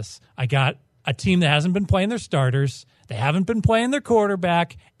about this. I got a team that hasn't been playing their starters. They haven't been playing their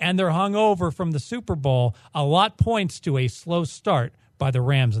quarterback, and they're hung over from the Super Bowl. A lot points to a slow start by the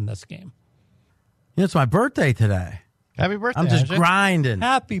Rams in this game. It's my birthday today. Happy birthday! I'm just Ajay. grinding.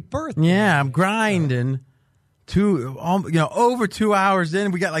 Happy birthday. Yeah, I'm grinding. Over 2 hours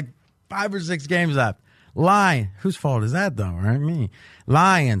in, we got like 5 or 6 games left. Whose fault is that though? Right, me.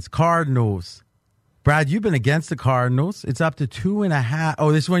 Lions, Cardinals. Brad, you've been against the Cardinals. It's up to 2.5.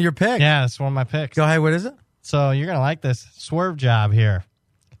 Oh, this is one of your picks. Yeah, that's one of my picks. Go ahead. What is it? So you're going to like this swerve job here.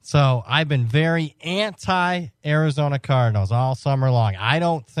 So I've been very anti-Arizona Cardinals all summer long. I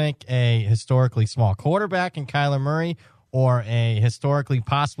don't think a historically small quarterback in Kyler Murray or a historically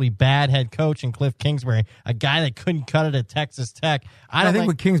possibly bad head coach in Cliff Kingsbury, a guy that couldn't cut it at Texas Tech. I think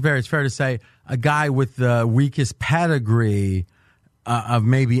with Kingsbury, it's fair to say a guy with the weakest pedigree of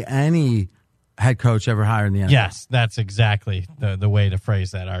maybe any head coach ever hired in the NFL. Yes, that's exactly the way to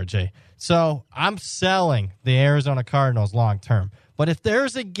phrase that, RJ. So I'm selling the Arizona Cardinals long term. But if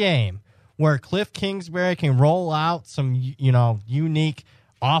there's a game where Cliff Kingsbury can roll out some, unique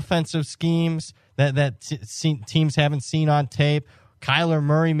offensive schemes that teams haven't seen on tape. Kyler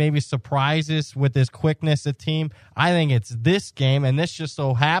Murray maybe surprises with his quickness at team. I think it's this game, and this just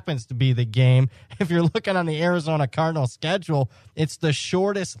so happens to be the game. If you're looking on the Arizona Cardinals schedule, it's the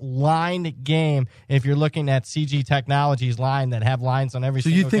shortest lined game if you're looking at CG Technologies line that have lines on every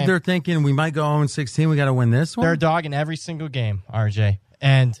So single game. you think they're thinking we might go 0-16, we got to win this one? They're a dog in every single game, RJ.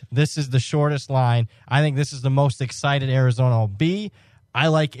 And this is the shortest line. I think this is the most excited Arizona will be. I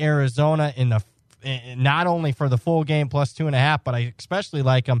like Arizona not only for the full game plus 2.5, but I especially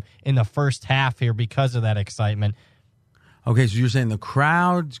like them in the first half here because of that excitement. Okay, so you're saying the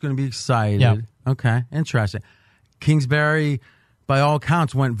crowd's going to be excited. Yep. Okay, interesting. Kingsbury, by all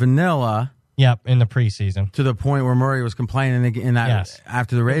counts, went vanilla. Yep, in the preseason. To the point where Murray was complaining in that Yes.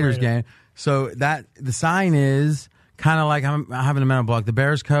 after the Raiders game. So that the sign is kind of like I'm having a mental block. The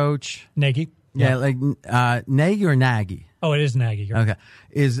Bears coach, Nagy. yeah, like Nagy or Nagy. Oh, it is Nagy. You're Okay,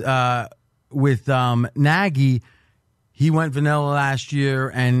 is with Nagy. He went vanilla last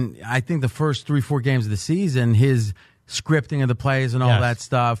year, and I think the first 3-4 games of the season, his scripting of the plays and all Yes. that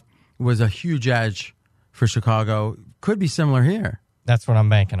stuff was a huge edge for Chicago. Could be similar here. That's what I'm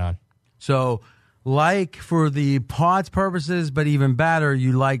banking on. So, like for the pod's purposes, but even better,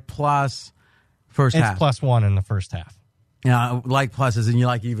 you like plus first It's half. +1 in the first half. Yeah, like pluses, and you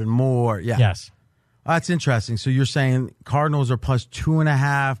like even more. Yeah. Yes. That's interesting. So you're saying Cardinals are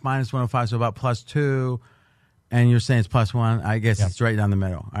 +2.5, -105, so about +2, and you're saying it's +1. I guess it's right down the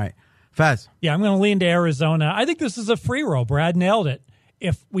middle. All right. Fez. Yeah, I'm going to lean to Arizona. I think this is a free roll. Brad nailed it.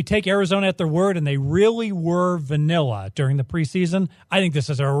 If we take Arizona at their word and they really were vanilla during the preseason, I think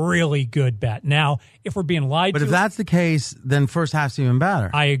this is a really good bet. Now, if we're being lied But to... if that's the case, then first half's even better.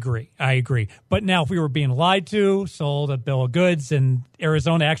 I agree. But now if we were being lied to, sold a bill of goods, and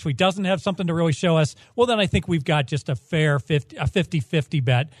Arizona actually doesn't have something to really show us, well, then I think we've got just a fair 50-50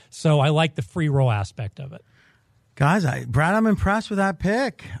 bet. So I like the free roll aspect of it. Guys, Brad, I'm impressed with that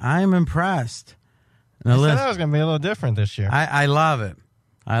pick. I'm impressed. Now, I said listen, that was going to be a little different this year. I love it.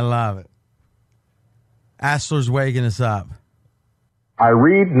 I love it. Assler's waking us up. I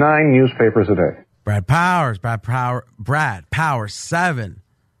read 9 newspapers a day. Brad Powers, 7.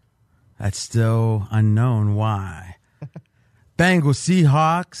 That's still unknown why. Bengals,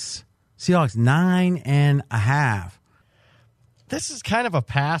 Seahawks 9.5. This is kind of a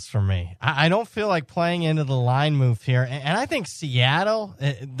pass for me. I don't feel like playing into the line move here. And I think Seattle,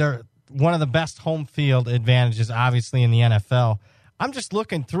 they're one of the best home field advantages, obviously, in the NFL. I'm just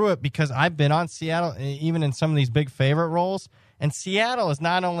looking through it because I've been on Seattle, even in some of these big favorite roles. And Seattle is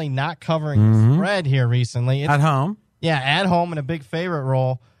not only not covering the spread here recently. At home. Yeah, at home in a big favorite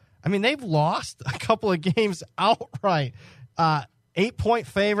role. I mean, they've lost a couple of games outright. 8-point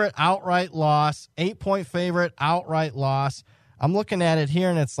favorite, outright loss. 8-point favorite, outright loss. I'm looking at it here,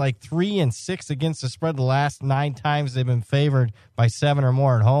 and it's like 3-6 against the spread the last 9 times they've been favored by 7 or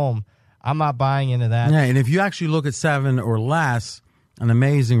more at home. I'm not buying into that. Yeah, and if you actually look at 7 or less, an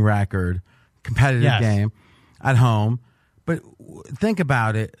amazing record, competitive game at home. But think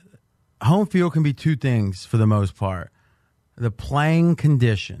about it. Home field can be two things for the most part. The playing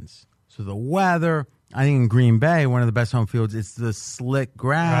conditions. So the weather, I think in Green Bay, one of the best home fields, it's the slick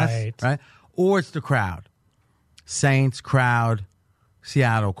grass, right? Or it's the crowd. Saints crowd,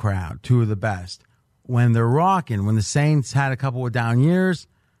 Seattle crowd, two of the best. When they're rocking, when the Saints had a couple of down years,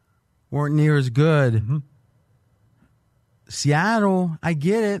 weren't near as good. Mm-hmm. Seattle, I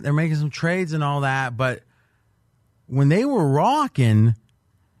get it. They're making some trades and all that, but when they were rocking,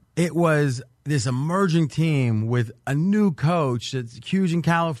 it was this emerging team with a new coach that's huge in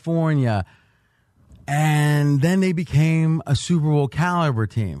California, and then they became a Super Bowl caliber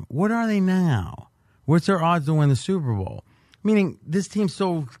team. What are they now? What's their odds to win the Super Bowl? Meaning this team's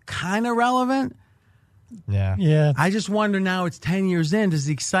so kind of relevant. Yeah. I just wonder now it's 10 years in, does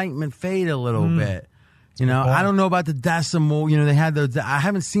the excitement fade a little bit? You know, I don't know about the decimal. You know, they had I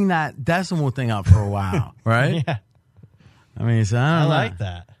haven't seen that decimal thing up for a while, right? Yeah. I mean, so I don't know. like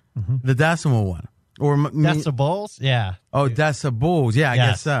that. The decimal one. Or Decibels? Yeah. Oh, decibels. Yeah, I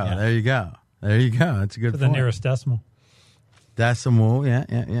guess so. Yeah. There you go. That's a good To point. the nearest decimal. Decimal. Yeah.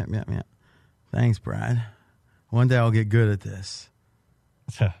 Thanks, Brad. One day I'll get good at this.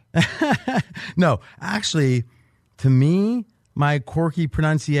 No, actually, to me, my quirky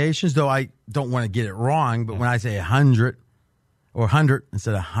pronunciations, though I don't want to get it wrong, but when I say 100 or 100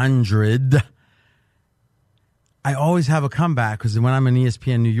 instead of 100, I always have a comeback because when I'm in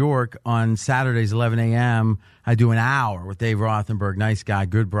ESPN New York on Saturdays, 11 a.m., I do an hour with Dave Rothenberg, nice guy,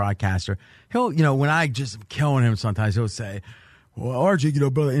 good broadcaster. He'll, when I just am killing him sometimes, he'll say, well,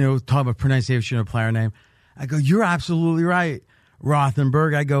 RJ, brother, talk about pronunciation of player name. I go, you're absolutely right.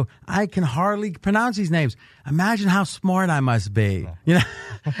 Rothenberg. I go, I can hardly pronounce these names. Imagine how smart I must be. You know,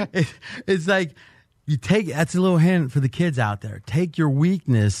 it's like that's a little hint for the kids out there. Take your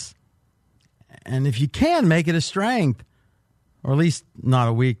weakness, and if you can, make it a strength, or at least not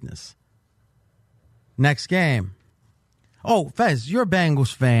a weakness. Next game. Oh, Fez, you're a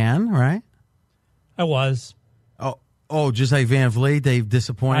Bengals fan, right? I was. Oh, just like Van Vliet, they've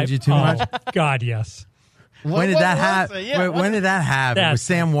disappointed you too much? God, yes. When did that happen? Yeah, when did that happen? With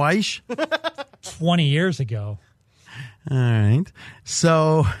Sam Weish? 20 years ago. All right.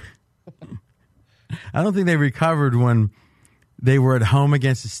 So I don't think they recovered when they were at home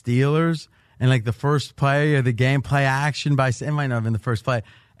against the Steelers, and like the first play of the game, play action by, it might not have been the first play,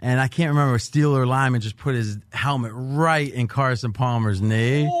 and I can't remember, a Steeler lineman just put his helmet right in Carson Palmer's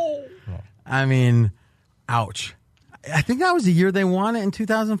knee. Oh. I mean, ouch. I think that was the year they won it in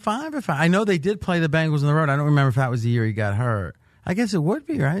 2005. I know they did play the Bengals on the road. I don't remember if that was the year he got hurt. I guess it would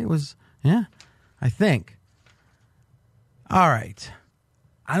be, right? It was, yeah, I think. All right.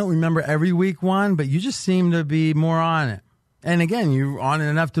 I don't remember every week one, but you just seem to be more on it. And again, you're on it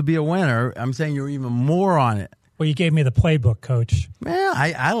enough to be a winner. I'm saying you're even more on it. Well, you gave me the playbook, Coach. Yeah,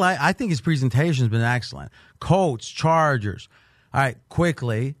 I think his presentation's been excellent. Colts, Chargers. All right,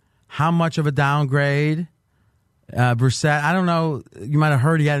 quickly, how much of a downgrade? Brissett, I don't know. You might have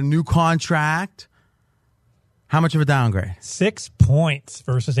heard he had a new contract. How much of a downgrade? 6 points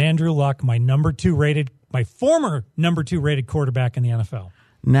versus Andrew Luck, my former number 2 rated quarterback in the NFL.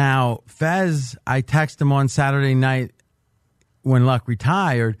 Now, Fez, I texted him on Saturday night when Luck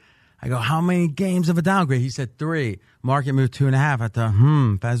retired. I go, how many games of a downgrade? He said 3. Market moved 2.5. I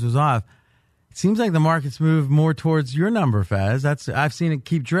thought, Fez was off. It seems like the market's moved more towards your number, Fez. I've seen it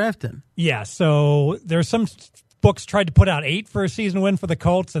keep drifting. Yeah, so there's some books tried to put out 8 for a season win for the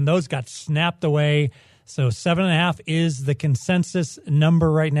Colts, and those got snapped away. So 7.5 is the consensus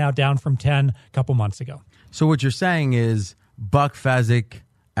number right now, down from 10 a couple months ago. So what you're saying is buck Fezzik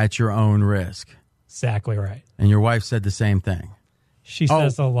at your own risk. Exactly right. And your wife said the same thing. She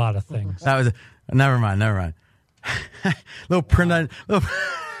says a lot of things. That was never mind. Little print on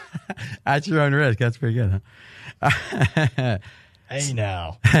at your own risk. That's pretty good, huh? Hey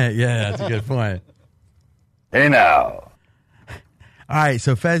now. Yeah, that's a good point. Hey now. All right,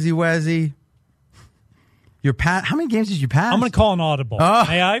 so Fezzy Wezzy, how many games did you pass? I'm going to call an audible. Oh.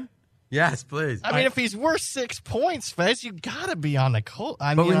 May I? Yes, please. I mean, if he's worth 6 points, Fez, you got to be on the Colts.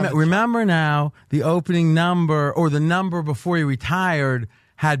 But remember now, the opening number or the number before he retired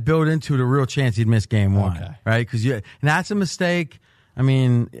had built into it a real chance he'd miss game 1, right? And that's a mistake. I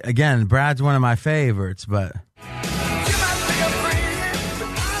mean, again, Brad's one of my favorites, but.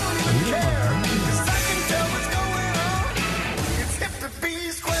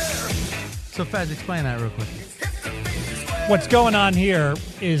 So, Fez, explain that real quick. What's going on here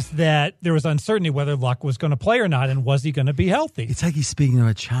is that there was uncertainty whether Luck was going to play or not, and was he going to be healthy? It's like he's speaking to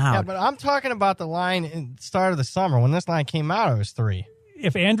a child. Yeah, but I'm talking about the line in the start of the summer. When this line came out, it was 3.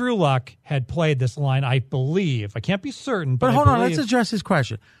 If Andrew Luck had played this line, I believe, I can't be certain, but hold on, let's address this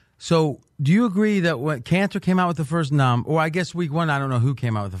question. So, do you agree that when Cantor came out with the first number, or I guess week 1, I don't know who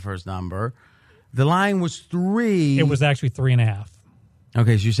came out with the first number, the line was 3. It was actually 3.5.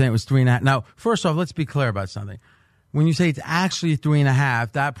 Okay, so you're saying it was 3.5. Now, first off, let's be clear about something. When you say it's actually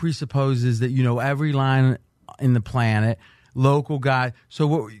 3.5, that presupposes that you know every line in the planet, local guy.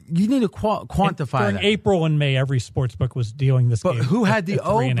 So you need to quantify During that. April and May, every sportsbook was dealing this But game. who had the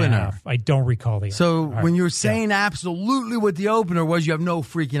opener? I don't recall the So opener. when you're saying absolutely what the opener was, you have no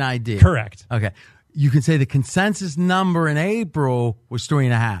freaking idea. Correct. Okay. You can say the consensus number in April was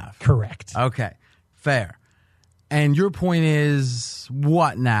 3.5. Correct. Okay. Fair. And your point is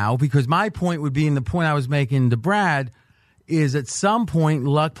what now? Because my point would be, and the point I was making to Brad, is at some point,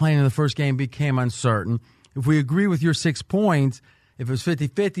 Luck playing in the first game became uncertain. If we agree with your 6 points, if it was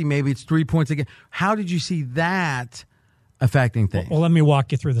 50-50, maybe it's 3 points again. How did you see that affecting things? Well, let me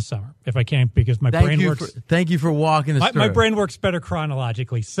walk you through the summer, if I can, because my brain works. Thank you for walking us through. My brain works better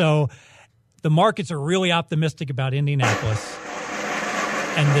chronologically. So the markets are really optimistic about Indianapolis,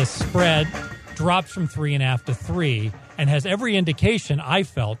 and this spread drops from 3.5 to 3, and has every indication, I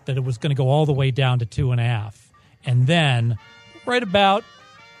felt, that it was going to go all the way down to 2.5. And then, right about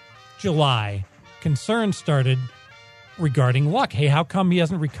July, concerns started regarding Luck. Hey, how come he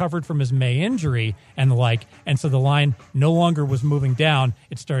hasn't recovered from his May injury and the like? And so the line no longer was moving down.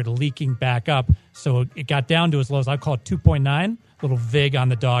 It started leaking back up. So it got down to as low as I call it 2.9, little vig on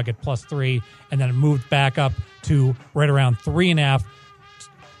the dog at +3, and then it moved back up to right around 3.5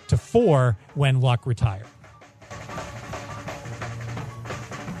 to 4 when Luck retired. I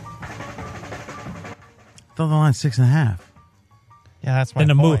thought the line's 6.5. Yeah, that's my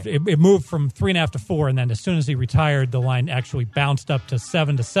then point. it moved from 3.5 to 4, and then as soon as he retired, the line actually bounced up to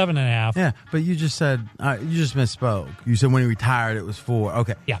 7 to 7.5. Yeah, but you just said you just misspoke. You said when he retired it was 4.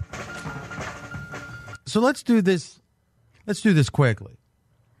 Okay. Yeah. So let's do this. Let's do this quickly.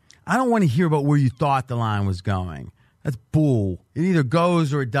 I don't want to hear about where you thought the line was going. That's bull. It either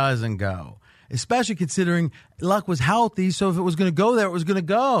goes or it doesn't go. Especially considering Luck was healthy, so if it was going to go there, it was going to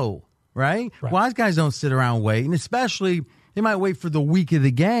go. Right? Wise guys don't sit around waiting, especially they might wait for the week of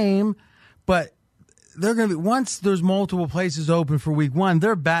the game, but they're going to be, once there's multiple places open for week 1,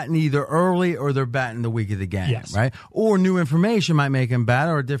 they're batting either early or they're batting the week of the game, yes. right? Or new information might make them bat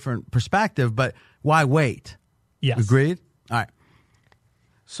or a different perspective, but why wait? Yes. Agreed? All right.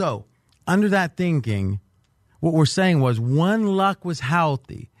 So, under that thinking, what we're saying was when Luck was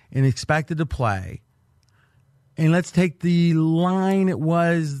healthy and expected to play, and let's take the line it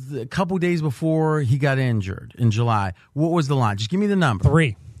was a couple days before he got injured in July. What was the line? Just give me the number.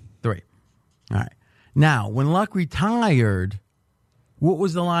 3. All right. Now, when Luck retired, what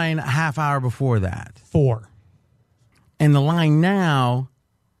was the line a half hour before that? 4. And the line now,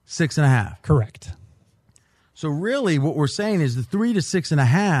 6.5. Correct. So really what we're saying is the 3 to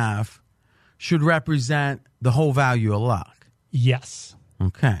 6.5 should represent the whole value of Luck. Yes.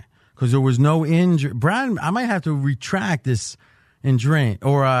 Okay. Because there was no injury. Brad, I might have to retract this injury.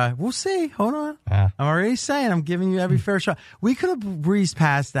 Or we'll see. Hold on. I'm already saying I'm giving you every fair shot. We could have breezed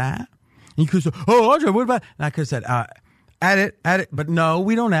past that. And you could have said, oh, Audrey, what about... And I could have said, add it. But no,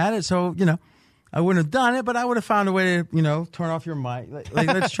 we don't add it. So, I wouldn't have done it, but I would have found a way to, turn off your mic.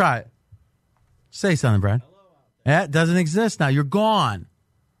 Let's try it. Say something, Brad. Yeah, it doesn't exist now. You're gone.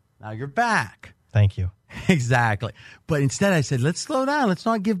 Now you're back. Thank you. Exactly. But instead I said, let's slow down. Let's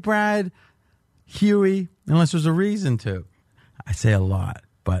not give Brad Huey unless there's a reason to. I say a lot,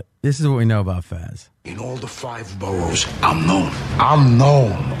 but this is what we know about Fez. In all the 5 boroughs, I'm known. I'm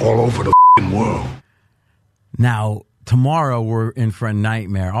known all over the world. Now, tomorrow we're in for a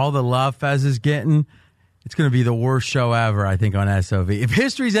nightmare. All the love Fez is getting, it's going to be the worst show ever, I think, on SOV. If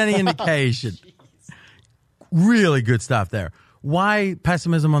history's any indication, really good stuff there. Why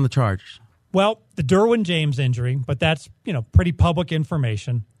pessimism on the Chargers? Well, the Derwin James injury, but that's, pretty public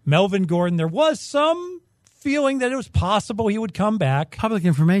information. Melvin Gordon, there was some feeling that it was possible he would come back. Public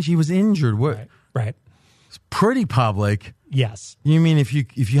information, he was injured. Right. It's pretty public. Yes. You mean if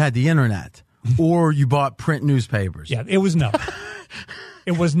you had the internet or you bought print newspapers? Yeah, it was known.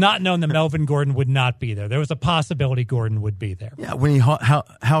 It was not known that Melvin Gordon would not be there. There was a possibility Gordon would be there. Yeah, when he held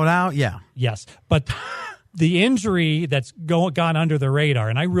out, yeah. Yes, but the injury that's gone under the radar,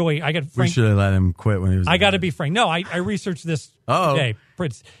 and we should have let him quit when he was. I got to be frank. No, I researched this today.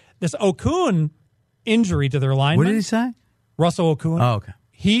 This Okun injury to their lineman. What did he say? Russell Okun. Oh, okay.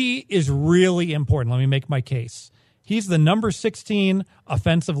 He is really important. Let me make my case. He's the number 16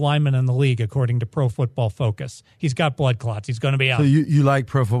 offensive lineman in the league, according to Pro Football Focus. He's got blood clots. He's going to be out. So you like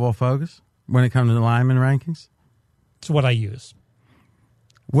Pro Football Focus when it comes to the lineman rankings? It's what I use.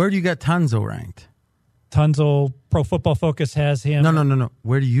 Where do you got Tunzel ranked? Tunzel, Pro Football Focus has him. No.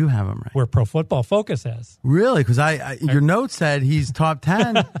 Where do you have him ranked? Where Pro Football Focus has. Really? Because your note said he's top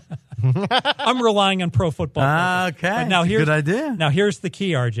 10. I'm relying on Pro Football Focus. Okay. But now good idea. Now here's the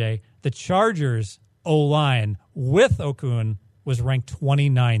key, RJ. The Chargers O-line with Okun was ranked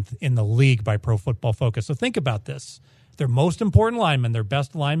 29th in the league by Pro Football Focus. So think about this. Their most important lineman, their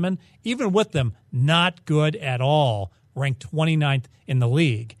best lineman, even with them, not good at all, ranked 29th in the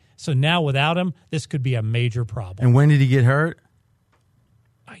league. So now without him, this could be a major problem. And when did he get hurt?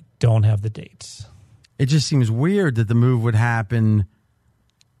 I don't have the dates. It just seems weird that the move would happen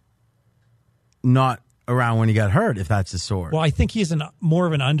not around when he got hurt, if that's the sort. Well, I think he's more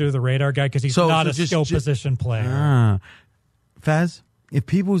of an under-the-radar guy because he's not a skill position player. Fez, if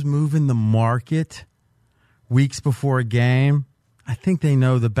people's moving the market weeks before a game, I think they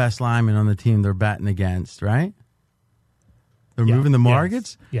know the best lineman on the team they're batting against, right? They're moving the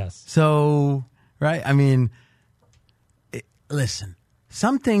markets? Yes. So, right? I mean, listen,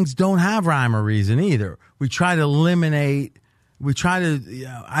 some things don't have rhyme or reason either. We try to eliminate...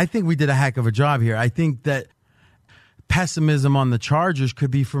 I think we did a heck of a job here. I think that pessimism on the Chargers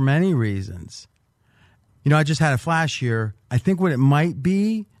could be for many reasons. I just had a flash here. I think what it might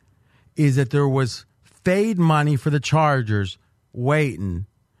be is that there was fade money for the Chargers waiting.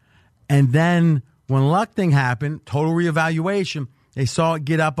 And then when Luck thing happened, total reevaluation, they saw it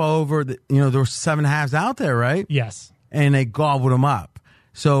get up over, there were 7.5s out there, right? Yes. And they gobbled them up.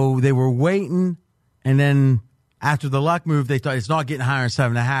 So they were waiting, and then... After the Luck move, they thought it's not getting higher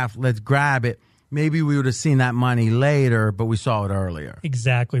than 7.5. Let's grab it. Maybe we would have seen that money later, but we saw it earlier.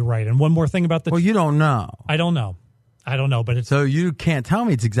 Exactly right. And one more thing about Well, you don't know. I don't know. I don't know, but it's... So you can't tell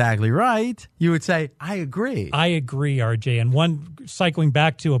me it's exactly right. You would say, I agree. I agree, RJ. And cycling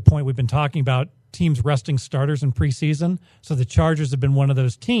back to a point we've been talking about, teams resting starters in preseason. So the Chargers have been one of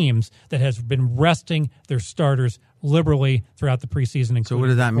those teams that has been resting their starters liberally throughout the preseason, including so what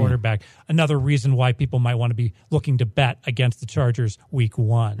does that quarterback. Another reason why people might want to be looking to bet against the Chargers week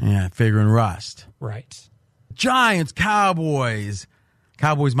 1. Yeah, figuring rust. Right. Giants, Cowboys.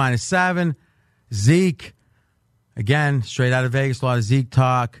 Cowboys -7. Zeke, again, straight out of Vegas, a lot of Zeke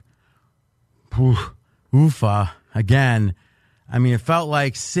talk. Oofa, again. I mean, it felt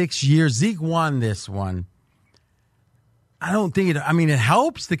like 6 years. Zeke won this one. I don't think it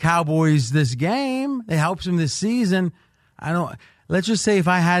helps the Cowboys this game. It helps them this season. Let's just say if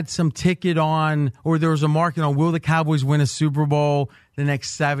I had some ticket on, or there was a market on, will the Cowboys win a Super Bowl the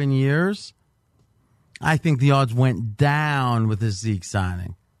next 7 years? I think the odds went down with this Zeke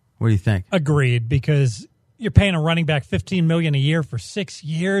signing. What do you think? Agreed, because you're paying a running back $15 million a year for 6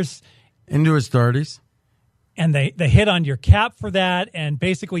 years. Into his 30s. And they hit on your cap for that, and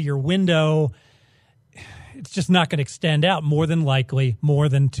basically your window, it's just not going to extend out more than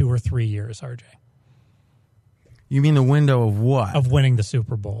 2 or 3 years, RJ. You mean the window of what? Of winning the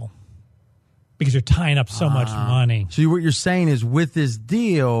Super Bowl. Because you're tying up so much money. So what you're saying is with this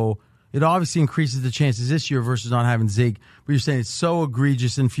deal, it obviously increases the chances this year versus not having Zeke. But you're saying it's so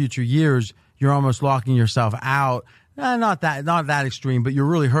egregious in future years, you're almost locking yourself out. Not that extreme, but you're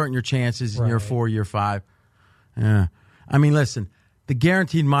really hurting your chances in year 4, year 5. Yeah. I mean, listen, the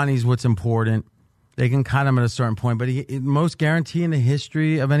guaranteed money is what's important. They can cut him at a certain point, but most guarantee in the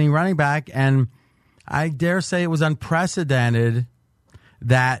history of any running back, and I dare say it was unprecedented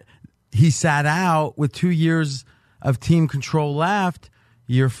that he sat out with 2 years of team control left,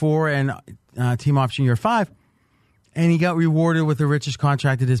 year 4 and team option year 5, and he got rewarded with the richest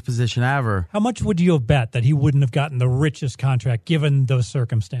contract at his position ever. How much would you have bet that he wouldn't have gotten the richest contract given those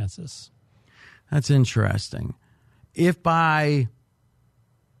circumstances? That's interesting. If by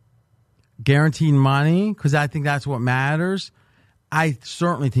guaranteed money, because I think that's what matters, I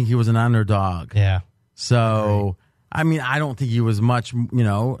certainly think he was an underdog. Yeah. So, I mean, I don't think he was much, 30,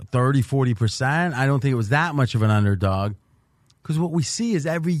 40%. I don't think it was that much of an underdog. Because what we see is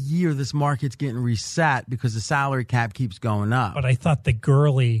every year this market's getting reset because the salary cap keeps going up. But I thought the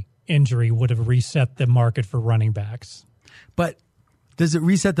Gurley injury would have reset the market for running backs. But does it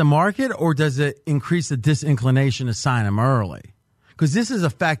reset the market, or does it increase the disinclination to sign him early? Because this is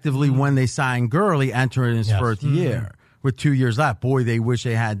effectively when they sign Gurley entering his first year with 2 years left. Boy, they wish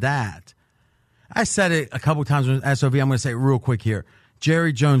they had that. I said it a couple times with SOV. I'm going to say it real quick here.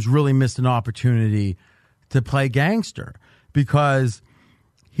 Jerry Jones really missed an opportunity to play gangster because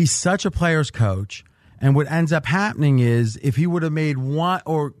he's such a player's coach. And what ends up happening is if he would have made one,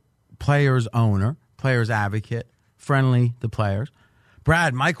 or player's owner, player's advocate, friendly to players,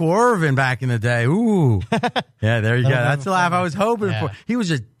 Michael Irvin back in the day. Ooh. Yeah, there you go. That's the laugh I was hoping for. He was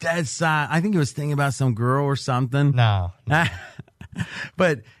just dead silent. I think he was thinking about some girl or something. No.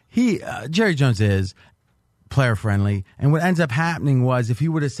 But Jerry Jones is player friendly. And what ends up happening was if he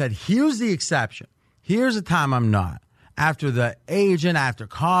would have said, here's the exception. Here's the time I'm not. After the agent, after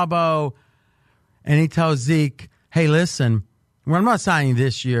Cabo, and he tells Zeke, hey, listen, I'm not signing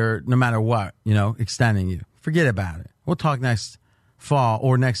this year no matter what, extending you. Forget about it. We'll talk next fall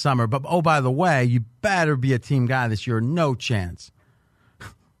or next summer. But, oh, by the way, you better be a team guy this year. No chance.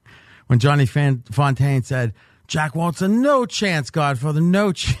 When Johnny Fontaine said, Jack Watson, no chance, Godfather,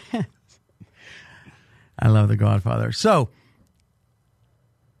 no chance. I love the Godfather. So,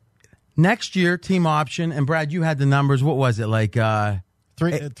 next year, team option, and Brad, you had the numbers. What was it, like?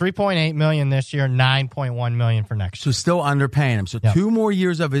 $3.8 million this year, $9.1 million for next year. So still underpaying him. So 2 more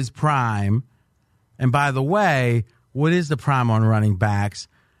years of his prime. And by the way, what is the prime on running backs?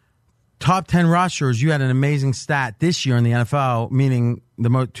 Top 10 rushers. You had an amazing stat this year in the NFL, meaning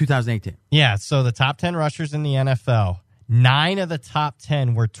 2018. Yeah, so the top 10 rushers in the NFL, 9 of the top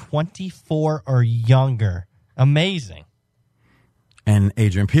 10 were 24 or younger. Amazing. And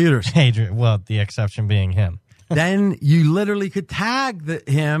Adrian Peterson. Well, the exception being him. Then you literally could tag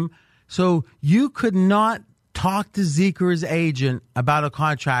him, so you could not talk to Zeke or his agent about a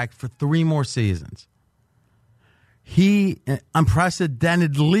contract for 3 more seasons. He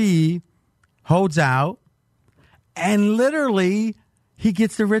unprecedentedly holds out, and literally he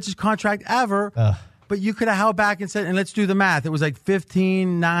gets the richest contract ever. But you could have held back and said, and let's do the math. It was like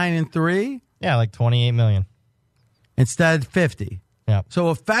 15, 9, and 3. Yeah, like $28 million. Instead, 50. Yep. So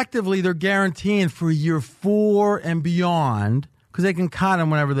effectively, they're guaranteeing for year 4 and beyond, because they can cut them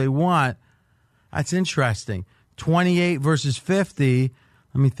whenever they want. That's interesting. 28 versus 50.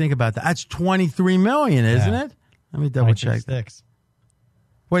 Let me think about that. That's $23 million, isn't it? Let me double check. 6.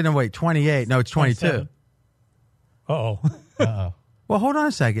 Wait, 28. No, it's 22. Uh-oh. Well, hold on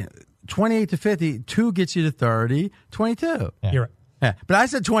a second. 28 to 50, 2 gets you to 30, 22. Yeah. You're right. Yeah, but I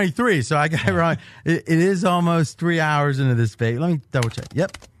said 23, so I got it wrong. It is almost 3 hours into this debate. Let me double check.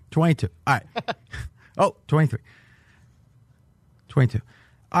 Yep, 22. All right. Oh, 23. 22.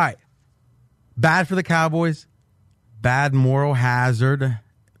 All right. Bad for the Cowboys. Bad moral hazard.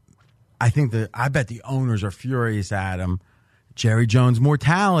 I bet the owners are furious at him. Jerry Jones'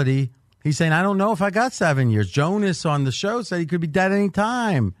 mortality. He's saying, I don't know if I got 7 years. Jonas on the show said he could be dead any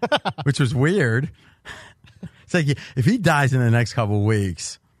time, which was weird. It's like if he dies in the next couple of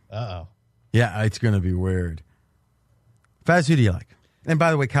weeks. Uh-oh. Yeah, it's going to be weird. Faz, who do you like? And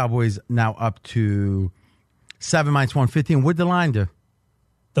by the way, Cowboys now up to 7 minus 115. What did the line do?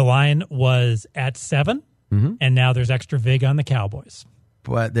 The line was at 7, and now there's extra vig on the Cowboys.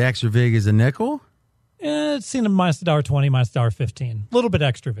 But the extra vig is a nickel? It's seen a minus $1.20, minus $1.15. A little bit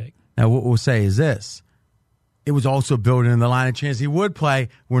extra vig. Now, what we'll say is this. It was also building in the line of chance he would play.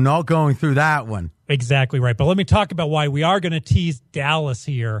 We're not going through that one. Exactly right. But let me talk about why we are going to tease Dallas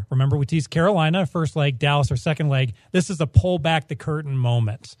here. Remember, we teased Carolina, first leg, Dallas, or second leg. This is a pull back the curtain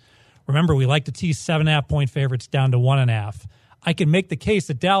moment. Remember, we like to tease 7.5-point favorites down to 1.5. I can make the case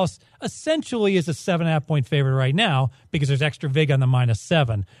that Dallas essentially is a 7.5-point favorite right now because there's extra vig on the minus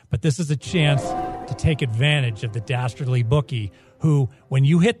 7. But this is a chance to take advantage of the dastardly bookie who, when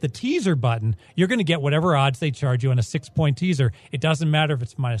you hit the teaser button, you're going to get whatever odds they charge you on a 6-point teaser. It doesn't matter if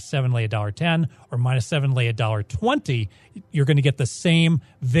it's minus 7, lay $1.10, or minus 7, lay $1.20. You're going to get the same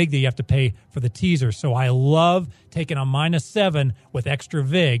vig that you have to pay for the teaser. So I love taking a minus 7 with extra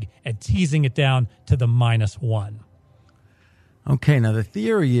vig and teasing it down to the minus 1. Okay, now the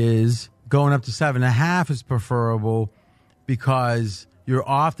theory is going up to 7.5 is preferable because you're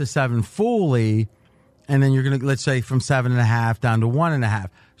off the 7 fully, and then you're going to, let's say, from 7.5 down to 1.5.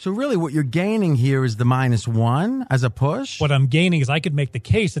 So really what you're gaining here is the minus 1 as a push? What I'm gaining is I could make the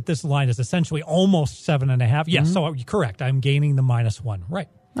case that this line is essentially almost 7.5. Yes, so you're correct. I'm gaining the minus 1. Right.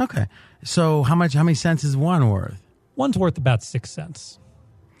 Okay. So how many cents is 1 worth? 1's worth about 6 cents.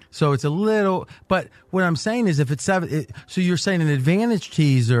 So it's a little, but what I'm saying is if it's 7, so you're saying an advantage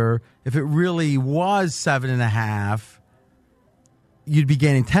teaser, if it really was 7.5, you'd be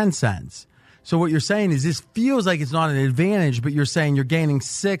gaining 10 cents. So what you're saying is this feels like it's not an advantage, but you're saying you're gaining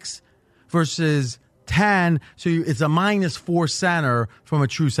 6 versus 10, so it's a minus 4 center from a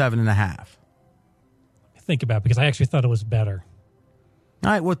true 7.5. Think about it because I actually thought it was better. All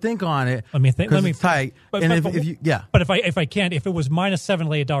right, well, think on it. Let me think. Let me it's tight. But, and but, if you, yeah. But if I can't, if it was minus 7,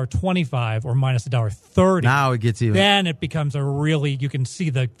 lay $1.25 or minus $1.30, now it gets even. Then it becomes a really, you can see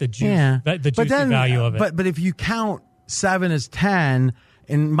the juice, the juicy value of it. But if you count 7 as 10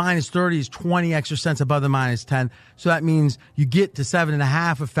 and minus 30 is 20 extra cents above the minus 10, so that means you get to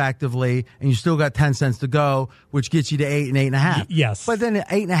 7.5 effectively, and you still got 10 cents to go, which gets you to 8 and 8.5. Yes. But then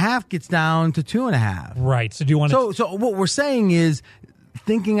 8.5 gets down to 2.5. Right. So do you want to? So what we're saying is,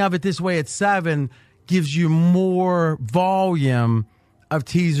 thinking of it this way at 7 gives you more volume of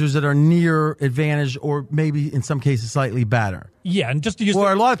teasers that are near advantage or maybe in some cases slightly better. Yeah, and just to use a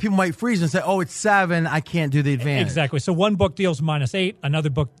lot of people might freeze and say, oh, it's 7, I can't do the advantage. Exactly. So one book deals minus 8, another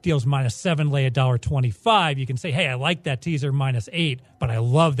book deals minus 7, lay $1.25. You can say, hey, I like that teaser minus 8, but I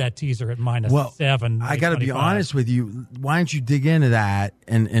love that teaser at minus 7. I got to be honest with you. Why don't you dig into that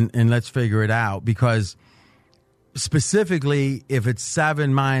and let's figure it out? Because specifically, if it's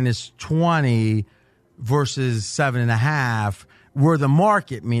 7 minus 20 versus 7.5, where the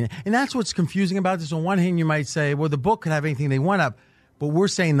market mean, and that's what's confusing about this. On one hand, you might say, well, the book could have anything they want up, but we're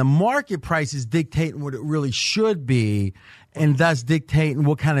saying the market price is dictating what it really should be, and thus dictating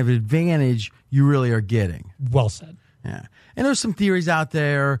what kind of advantage you really are getting. Well said. Yeah, and there's some theories out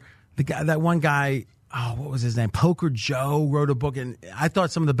there. That one guy, what was his name? Poker Joe wrote a book, and I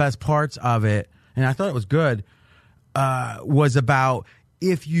thought some of the best parts of it, and I thought it was good. Was about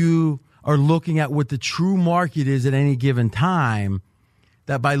if you are looking at what the true market is at any given time,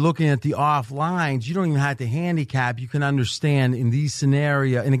 that by looking at the off lines, you don't even have to handicap. You can understand in these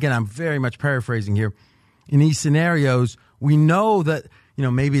scenarios, and again, I'm very much paraphrasing here. In these scenarios, we know that,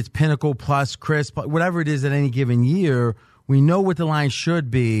 maybe it's Pinnacle plus Chris, whatever it is at any given year, we know what the line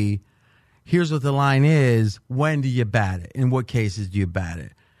should be. Here's what the line is. When do you bat it? In what cases do you bat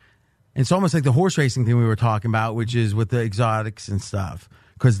it? It's almost like the horse racing thing we were talking about, which is with the exotics and stuff,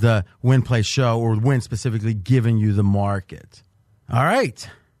 because the win, play, show, or win specifically giving you the market. All right.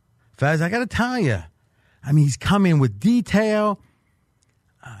 Faz, I got to tell you, he's come in with detail.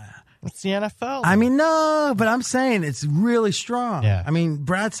 It's the NFL. No, but I'm saying it's really strong. Yeah.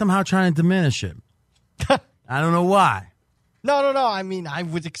 Brad's somehow trying to diminish it. I don't know why. No. I mean, I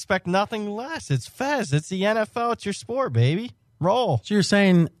would expect nothing less. It's Fez. It's the NFL. It's your sport, baby. Roll. So you're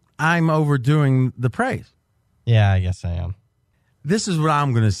saying I'm overdoing the praise. Yeah, I guess I am. This is what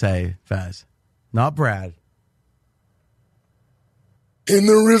I'm going to say, Fez. Not Brad. And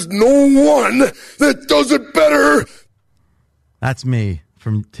there is no one that does it better. That's me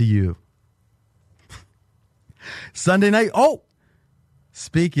to you. Sunday night. Oh,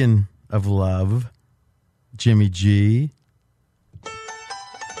 speaking of love, Jimmy G.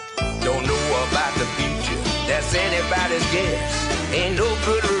 Don't know about the future. That's anybody's guess. Ain't no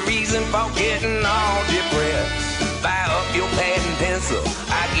good reason for getting all depressed. Fire up your pad and pencil.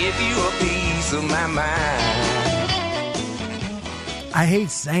 I give you a piece of my mind. I hate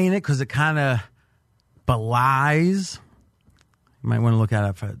saying it because it kind of belies. You might want to look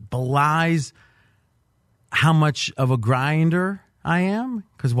at it. Belies how much of a grinder I am,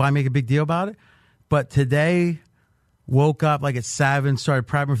 because why make a big deal about it? But today, woke up like at 7, started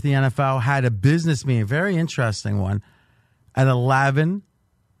prepping for the NFL, had a business meeting, very interesting one, at 11.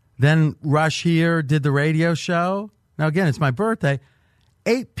 Then rush here, did the radio show. Now, again, it's my birthday.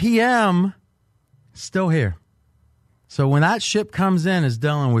 8 p.m., still here. So when that ship comes in, as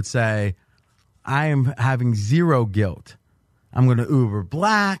Dylan would say, I am having zero guilt. I'm going to Uber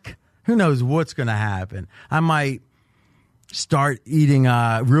Black. Who knows what's going to happen? I might start eating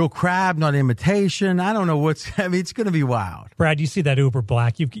real crab, not imitation. I don't know it's going to be wild. Brad, you see that Uber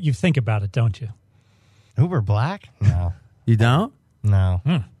Black. You think about it, don't you? Uber Black? No. You don't? No.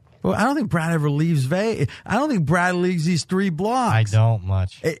 Well, I don't think Brad ever leaves Vegas. I don't think Brad leaves these 3 blocks. I don't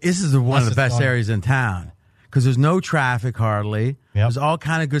much. This is one of the best areas in town. Because there's no traffic hardly. Yep. There's all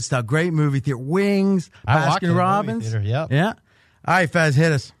kind of good stuff. Great movie theater. Wings. Baskin Robbins. Yep. Yeah. All right, Fez,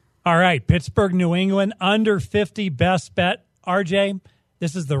 hit us. All right. Pittsburgh, New England, under 50 best bet. RJ,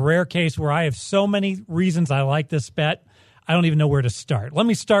 this is the rare case where I have so many reasons I like this bet. I don't even know where to start. Let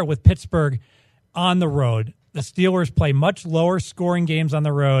me start with Pittsburgh on the road. The Steelers play much lower scoring games on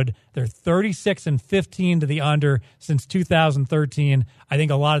the road. They're 36-15 to the under since 2013. I think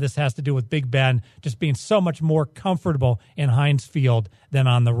a lot of this has to do with Big Ben just being so much more comfortable in Heinz Field than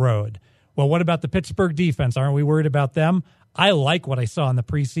on the road. Well, what about the Pittsburgh defense? Aren't we worried about them? I like what I saw in the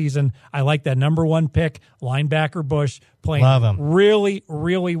preseason. I like that number 1 pick, linebacker Bush, playing really,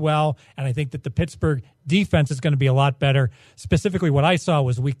 really well. And I think that the Pittsburgh defense is going to be a lot better. Specifically, what I saw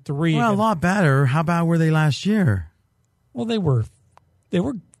was week 3. Well, a lot better. How about were they last year? Well, they were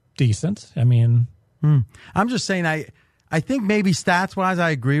decent. I mean, I'm just saying, I think maybe stats-wise, I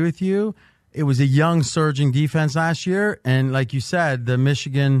agree with you. It was a young, surging defense last year. And like you said, the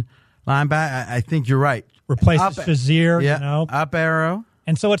Michigan linebacker, I think you're right. Replaces Shazier, up arrow.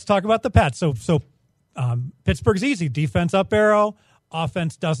 And so let's talk about the Pats. So Pittsburgh's easy. Defense up arrow.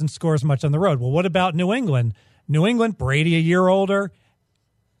 Offense doesn't score as much on the road. Well, what about New England? New England, Brady a year older.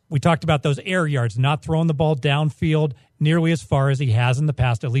 We talked about those air yards, not throwing the ball downfield nearly as far as he has in the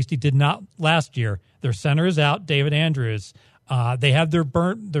past. At least he did not last year. Their center is out, David Andrews. They have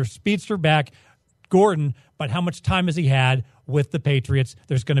their speedster back, Gordon, but how much time has he had with the Patriots?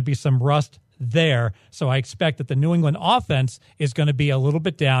 There's going to be some rust there. So I expect that the New England offense is going to be a little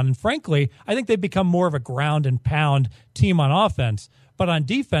bit down. And frankly, I think they've become more of a ground and pound team on offense. But on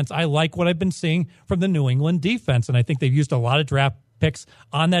defense, I like what I've been seeing from the New England defense. And I think they've used a lot of draft picks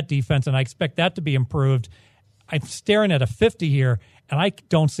on that defense, and I expect that to be improved. I'm staring at a 50 here, and I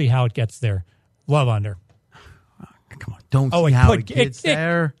don't see how it gets there. Love under. Come on. Don't see how it gets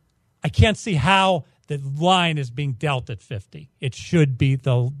there. I can't see how the line is being dealt at 50. It should be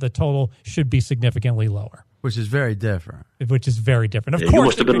the total should be significantly lower, which is very different. Of course, you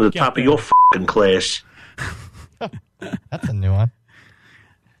must have been at the top of your fucking class. That's a new one.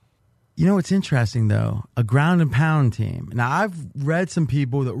 You know what's interesting though? A ground and pound team. Now I've read some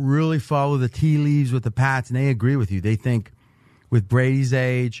people that really follow the tea leaves with the Pats, and they agree with you. They think with Brady's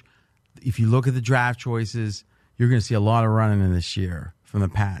age, if you look at the draft choices, you're going to see a lot of running in this year from the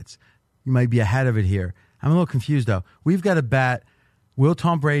Pats. You might be ahead of it here. I'm a little confused, though. We've got to bet, will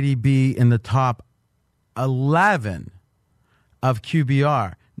Tom Brady be in the top 11 of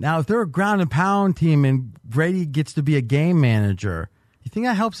QBR? Now, if they're a ground and pound team and Brady gets to be a game manager, you think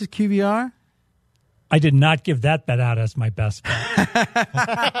that helps his QBR? I did not give that bet out as my best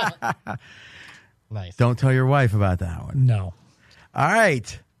bet. Nice. Don't tell your wife about that one. No. All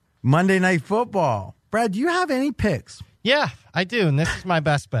right. Monday Night Football. Brad, do you have any picks? Yeah, I do, and this is my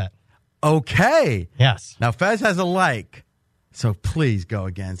best bet. Okay. Yes. Now, Fez has a like. So please go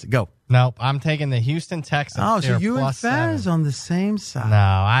against it. Go. Nope, I'm taking the Houston Texans. Oh, so you and plus Fez 7. on the same side. No,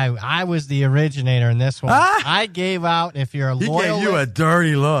 I was the originator in this one. I gave out, if you're a He loyalist. gave you a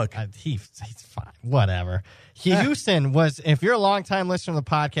dirty look. He's fine. Whatever. Houston was, if you're a longtime listener to the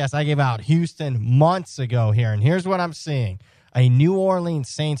podcast, I gave out Houston months ago here. And here's what I'm seeing. A New Orleans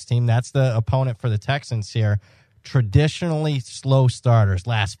Saints team, that's the opponent for the Texans here, traditionally slow starters.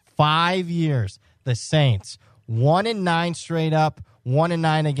 Last 5 years, the Saints, 1-9 straight up,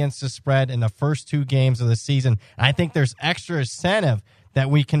 1-9 against the spread in the first 2 games of the season. And I think there's extra incentive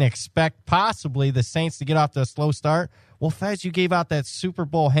that we can expect possibly the Saints to get off to a slow start. Well, Fez, you gave out that Super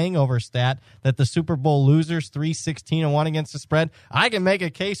Bowl hangover stat that the Super Bowl losers 3-16-1 against the spread. I can make a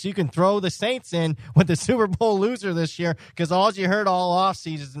case you can throw the Saints in with the Super Bowl loser this year, because all you heard all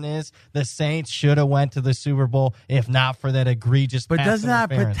offseason is the Saints should have went to the Super Bowl if not for that egregious But pass doesn't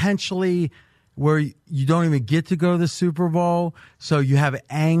that interference. potentially, where you don't even get to go to the Super Bowl, so you have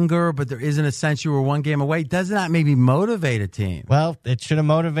anger, but there isn't a sense you were one game away, doesn't that maybe motivate a team? Well, it should have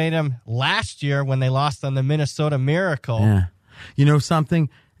motivated them last year when they lost on the Minnesota Miracle. Yeah. You know something?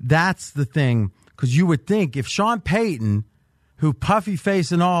 That's the thing, because you would think if Sean Payton, who puffy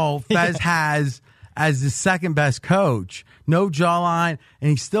face and all, Fez has as the second best coach, no jawline,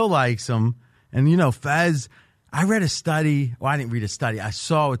 and he still likes him, and you know, Fez, I read a study. Well, I didn't read a study. I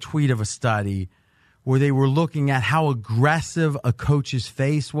saw a tweet of a study where they were looking at how aggressive a coach's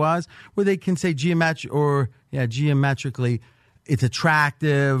face was, where they can say geometrically it's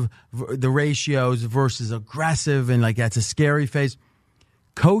attractive, the ratios versus aggressive, and like that's a scary face.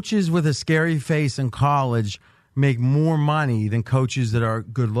 Coaches with a scary face in college make more money than coaches that are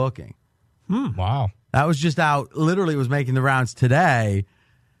good looking. Wow. That was just out. Literally, it was making the rounds today.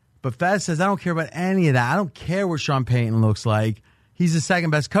 But Fez says, I don't care about any of that. I don't care what Sean Payton looks like. He's the second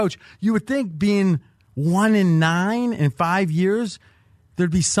best coach. You would think being 1-9 in 5 years,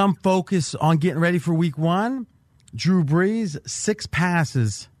 there'd be some focus on getting ready for week 1. Drew Brees, 6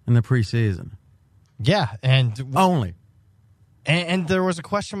 passes in the preseason. Yeah, and only. And there was a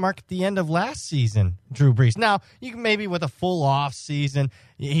question mark at the end of last season, Drew Brees. Now, you can maybe with a full off season,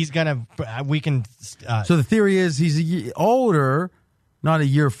 he's going to, we can. So the theory is he's a year older, not a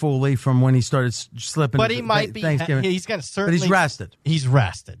year fully from when he started slipping. But he might be. Thanksgiving. He's going to certainly. But he's rested. He's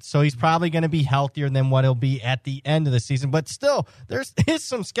rested, so he's probably going to be healthier than what he'll be at the end of the season. But still, there is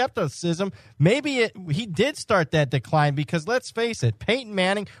some skepticism. Maybe he did start that decline because let's face it, Peyton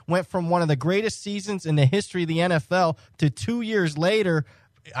Manning went from one of the greatest seasons in the history of the NFL to 2 years later.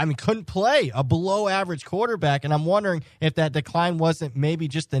 I mean, couldn't play, a below-average quarterback, and I'm wondering if that decline wasn't maybe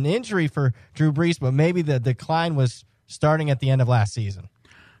just an injury for Drew Brees, but maybe the decline was starting at the end of last season.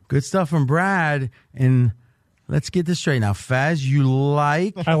 Good stuff from Brad. And let's get this straight now. Faz, you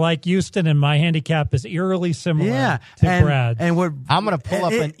like? I like Houston, and my handicap is eerily similar to Brad. And what I'm going to pull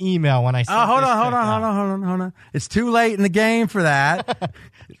up an email when I see hold on. It's too late in the game for that.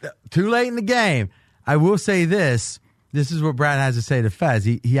 Too late in the game. I will say this. This is what Brad has to say to Fez.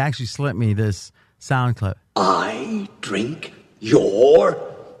 He actually slipped me this sound clip. I drink your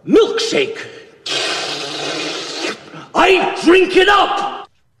milkshake. I drink it up.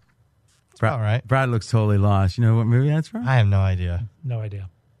 All right. Brad looks totally lost. You know what movie that's from? I have no idea. No idea.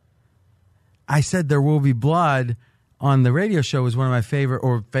 I said There Will Be Blood on the radio show was one of my favorite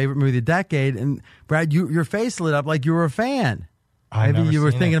movie of the decade. And Brad, your face lit up like you were a fan. Maybe you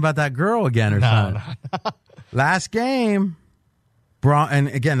were thinking about that girl again or something. No. Last game, and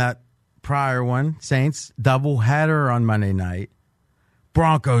again, that prior one, Saints, doubleheader on Monday night.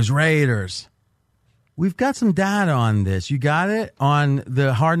 Broncos, Raiders. We've got some data on this. You got it on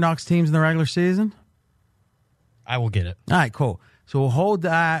the Hard Knocks teams in the regular season? I will get it. All right, cool. So we'll hold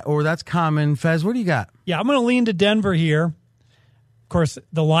that, or that's common. Fez, what do you got? Yeah, I'm going to lean to Denver here. Of course,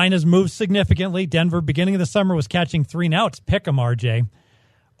 the line has moved significantly. Denver, beginning of the summer, was catching 3. Now it's pick 'em, RJ.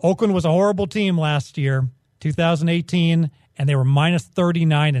 Oakland was a horrible team last year, 2018, and they were minus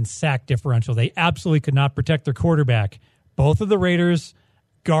 39 in sack differential. They absolutely could not protect their quarterback. Both of the Raiders'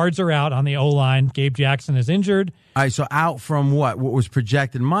 guards are out on the O-line. Gabe Jackson is injured. All right, so out from what was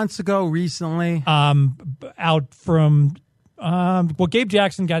projected months ago, recently? Out from, Gabe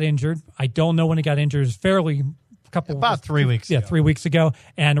Jackson got injured. I don't know when he got injured. It was about 3 weeks ago. 3 weeks ago.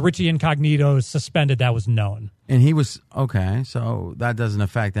 And Richie Incognito is suspended. That was known. And he was, okay, so that doesn't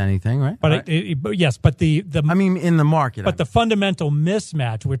affect anything, right? But right. But the I mean, in the market. But the fundamental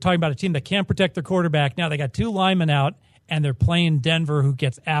mismatch, we're talking about a team that can't protect their quarterback. Now they got 2 linemen out, and they're playing Denver, who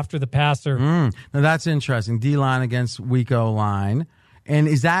gets after the passer. Now that's interesting. D-line against weak O-line. And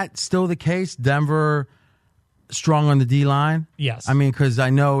is that still the case? Denver strong on the D-line? Yes. I mean, because I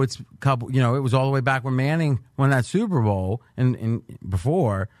know it's a couple, it was all the way back when Manning won that Super Bowl and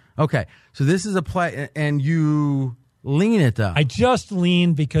before. Okay, so this is a play, and you lean it, though. I just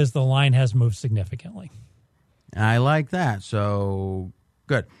lean because the line has moved significantly. I like that. So,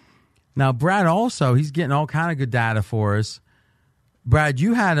 good. Now, Brad also, he's getting all kind of good data for us. Brad,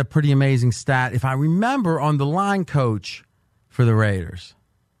 you had a pretty amazing stat, if I remember, on the line coach for the Raiders.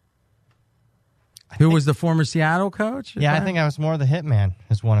 Who was the former Seattle coach? Yeah, I think I was more the hitman,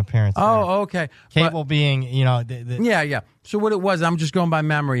 his one appearance. Oh, okay. Cable being, Yeah. So what it was, I'm just going by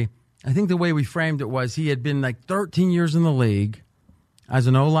memory. I think the way we framed it was he had been like 13 years in the league as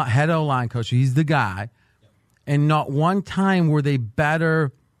an head O-line coach. He's the guy. And not one time were they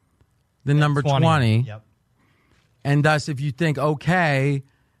better than number 20. Yep. And thus, if you think, okay,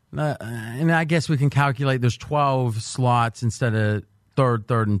 and I guess we can calculate there's 12 slots instead of third,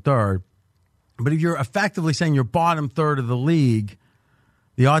 and third. But if you're effectively saying you're bottom third of the league,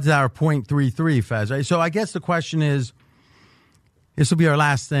 the odds of that are 0.33, Fez, right? So I guess the question is, this will be our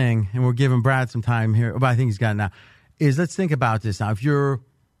last thing, and we're giving Brad some time here, but I think he's got it now, is let's think about this now. If you're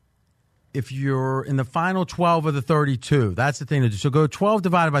in the final 12 of the 32, that's the thing to do. So go 12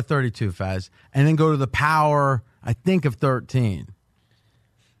 divided by 32, Fez, and then go to the power, I think, of 13.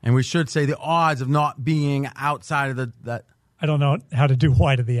 And we should say the odds of not being outside of that. I don't know how to do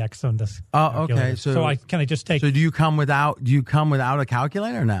y to the x on this. Oh, okay. So can I just take? So do you come without a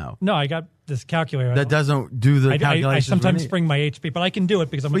calculator now? No, I got this calculator that doesn't do the calculations. I sometimes bring my HP, but I can do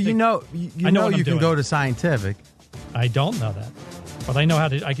it because I'm. But you can go to Scientific. I don't know that, but I know how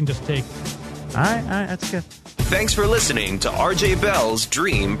to. I can just take. All right, that's good. Thanks for listening to RJ Bell's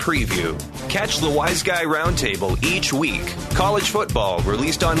Dream Preview. Catch the Wise Guy Roundtable each week. College football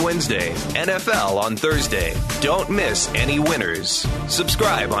released on Wednesday, NFL on Thursday. Don't miss any winners.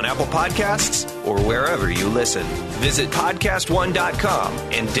 Subscribe on Apple Podcasts or wherever you listen. Visit podcastone.com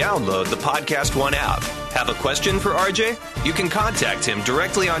and download the Podcast One app. Have a question for RJ? You can contact him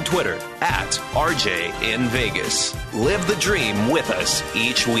directly on Twitter @RJ in Vegas. Live the dream with us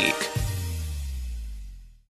each week.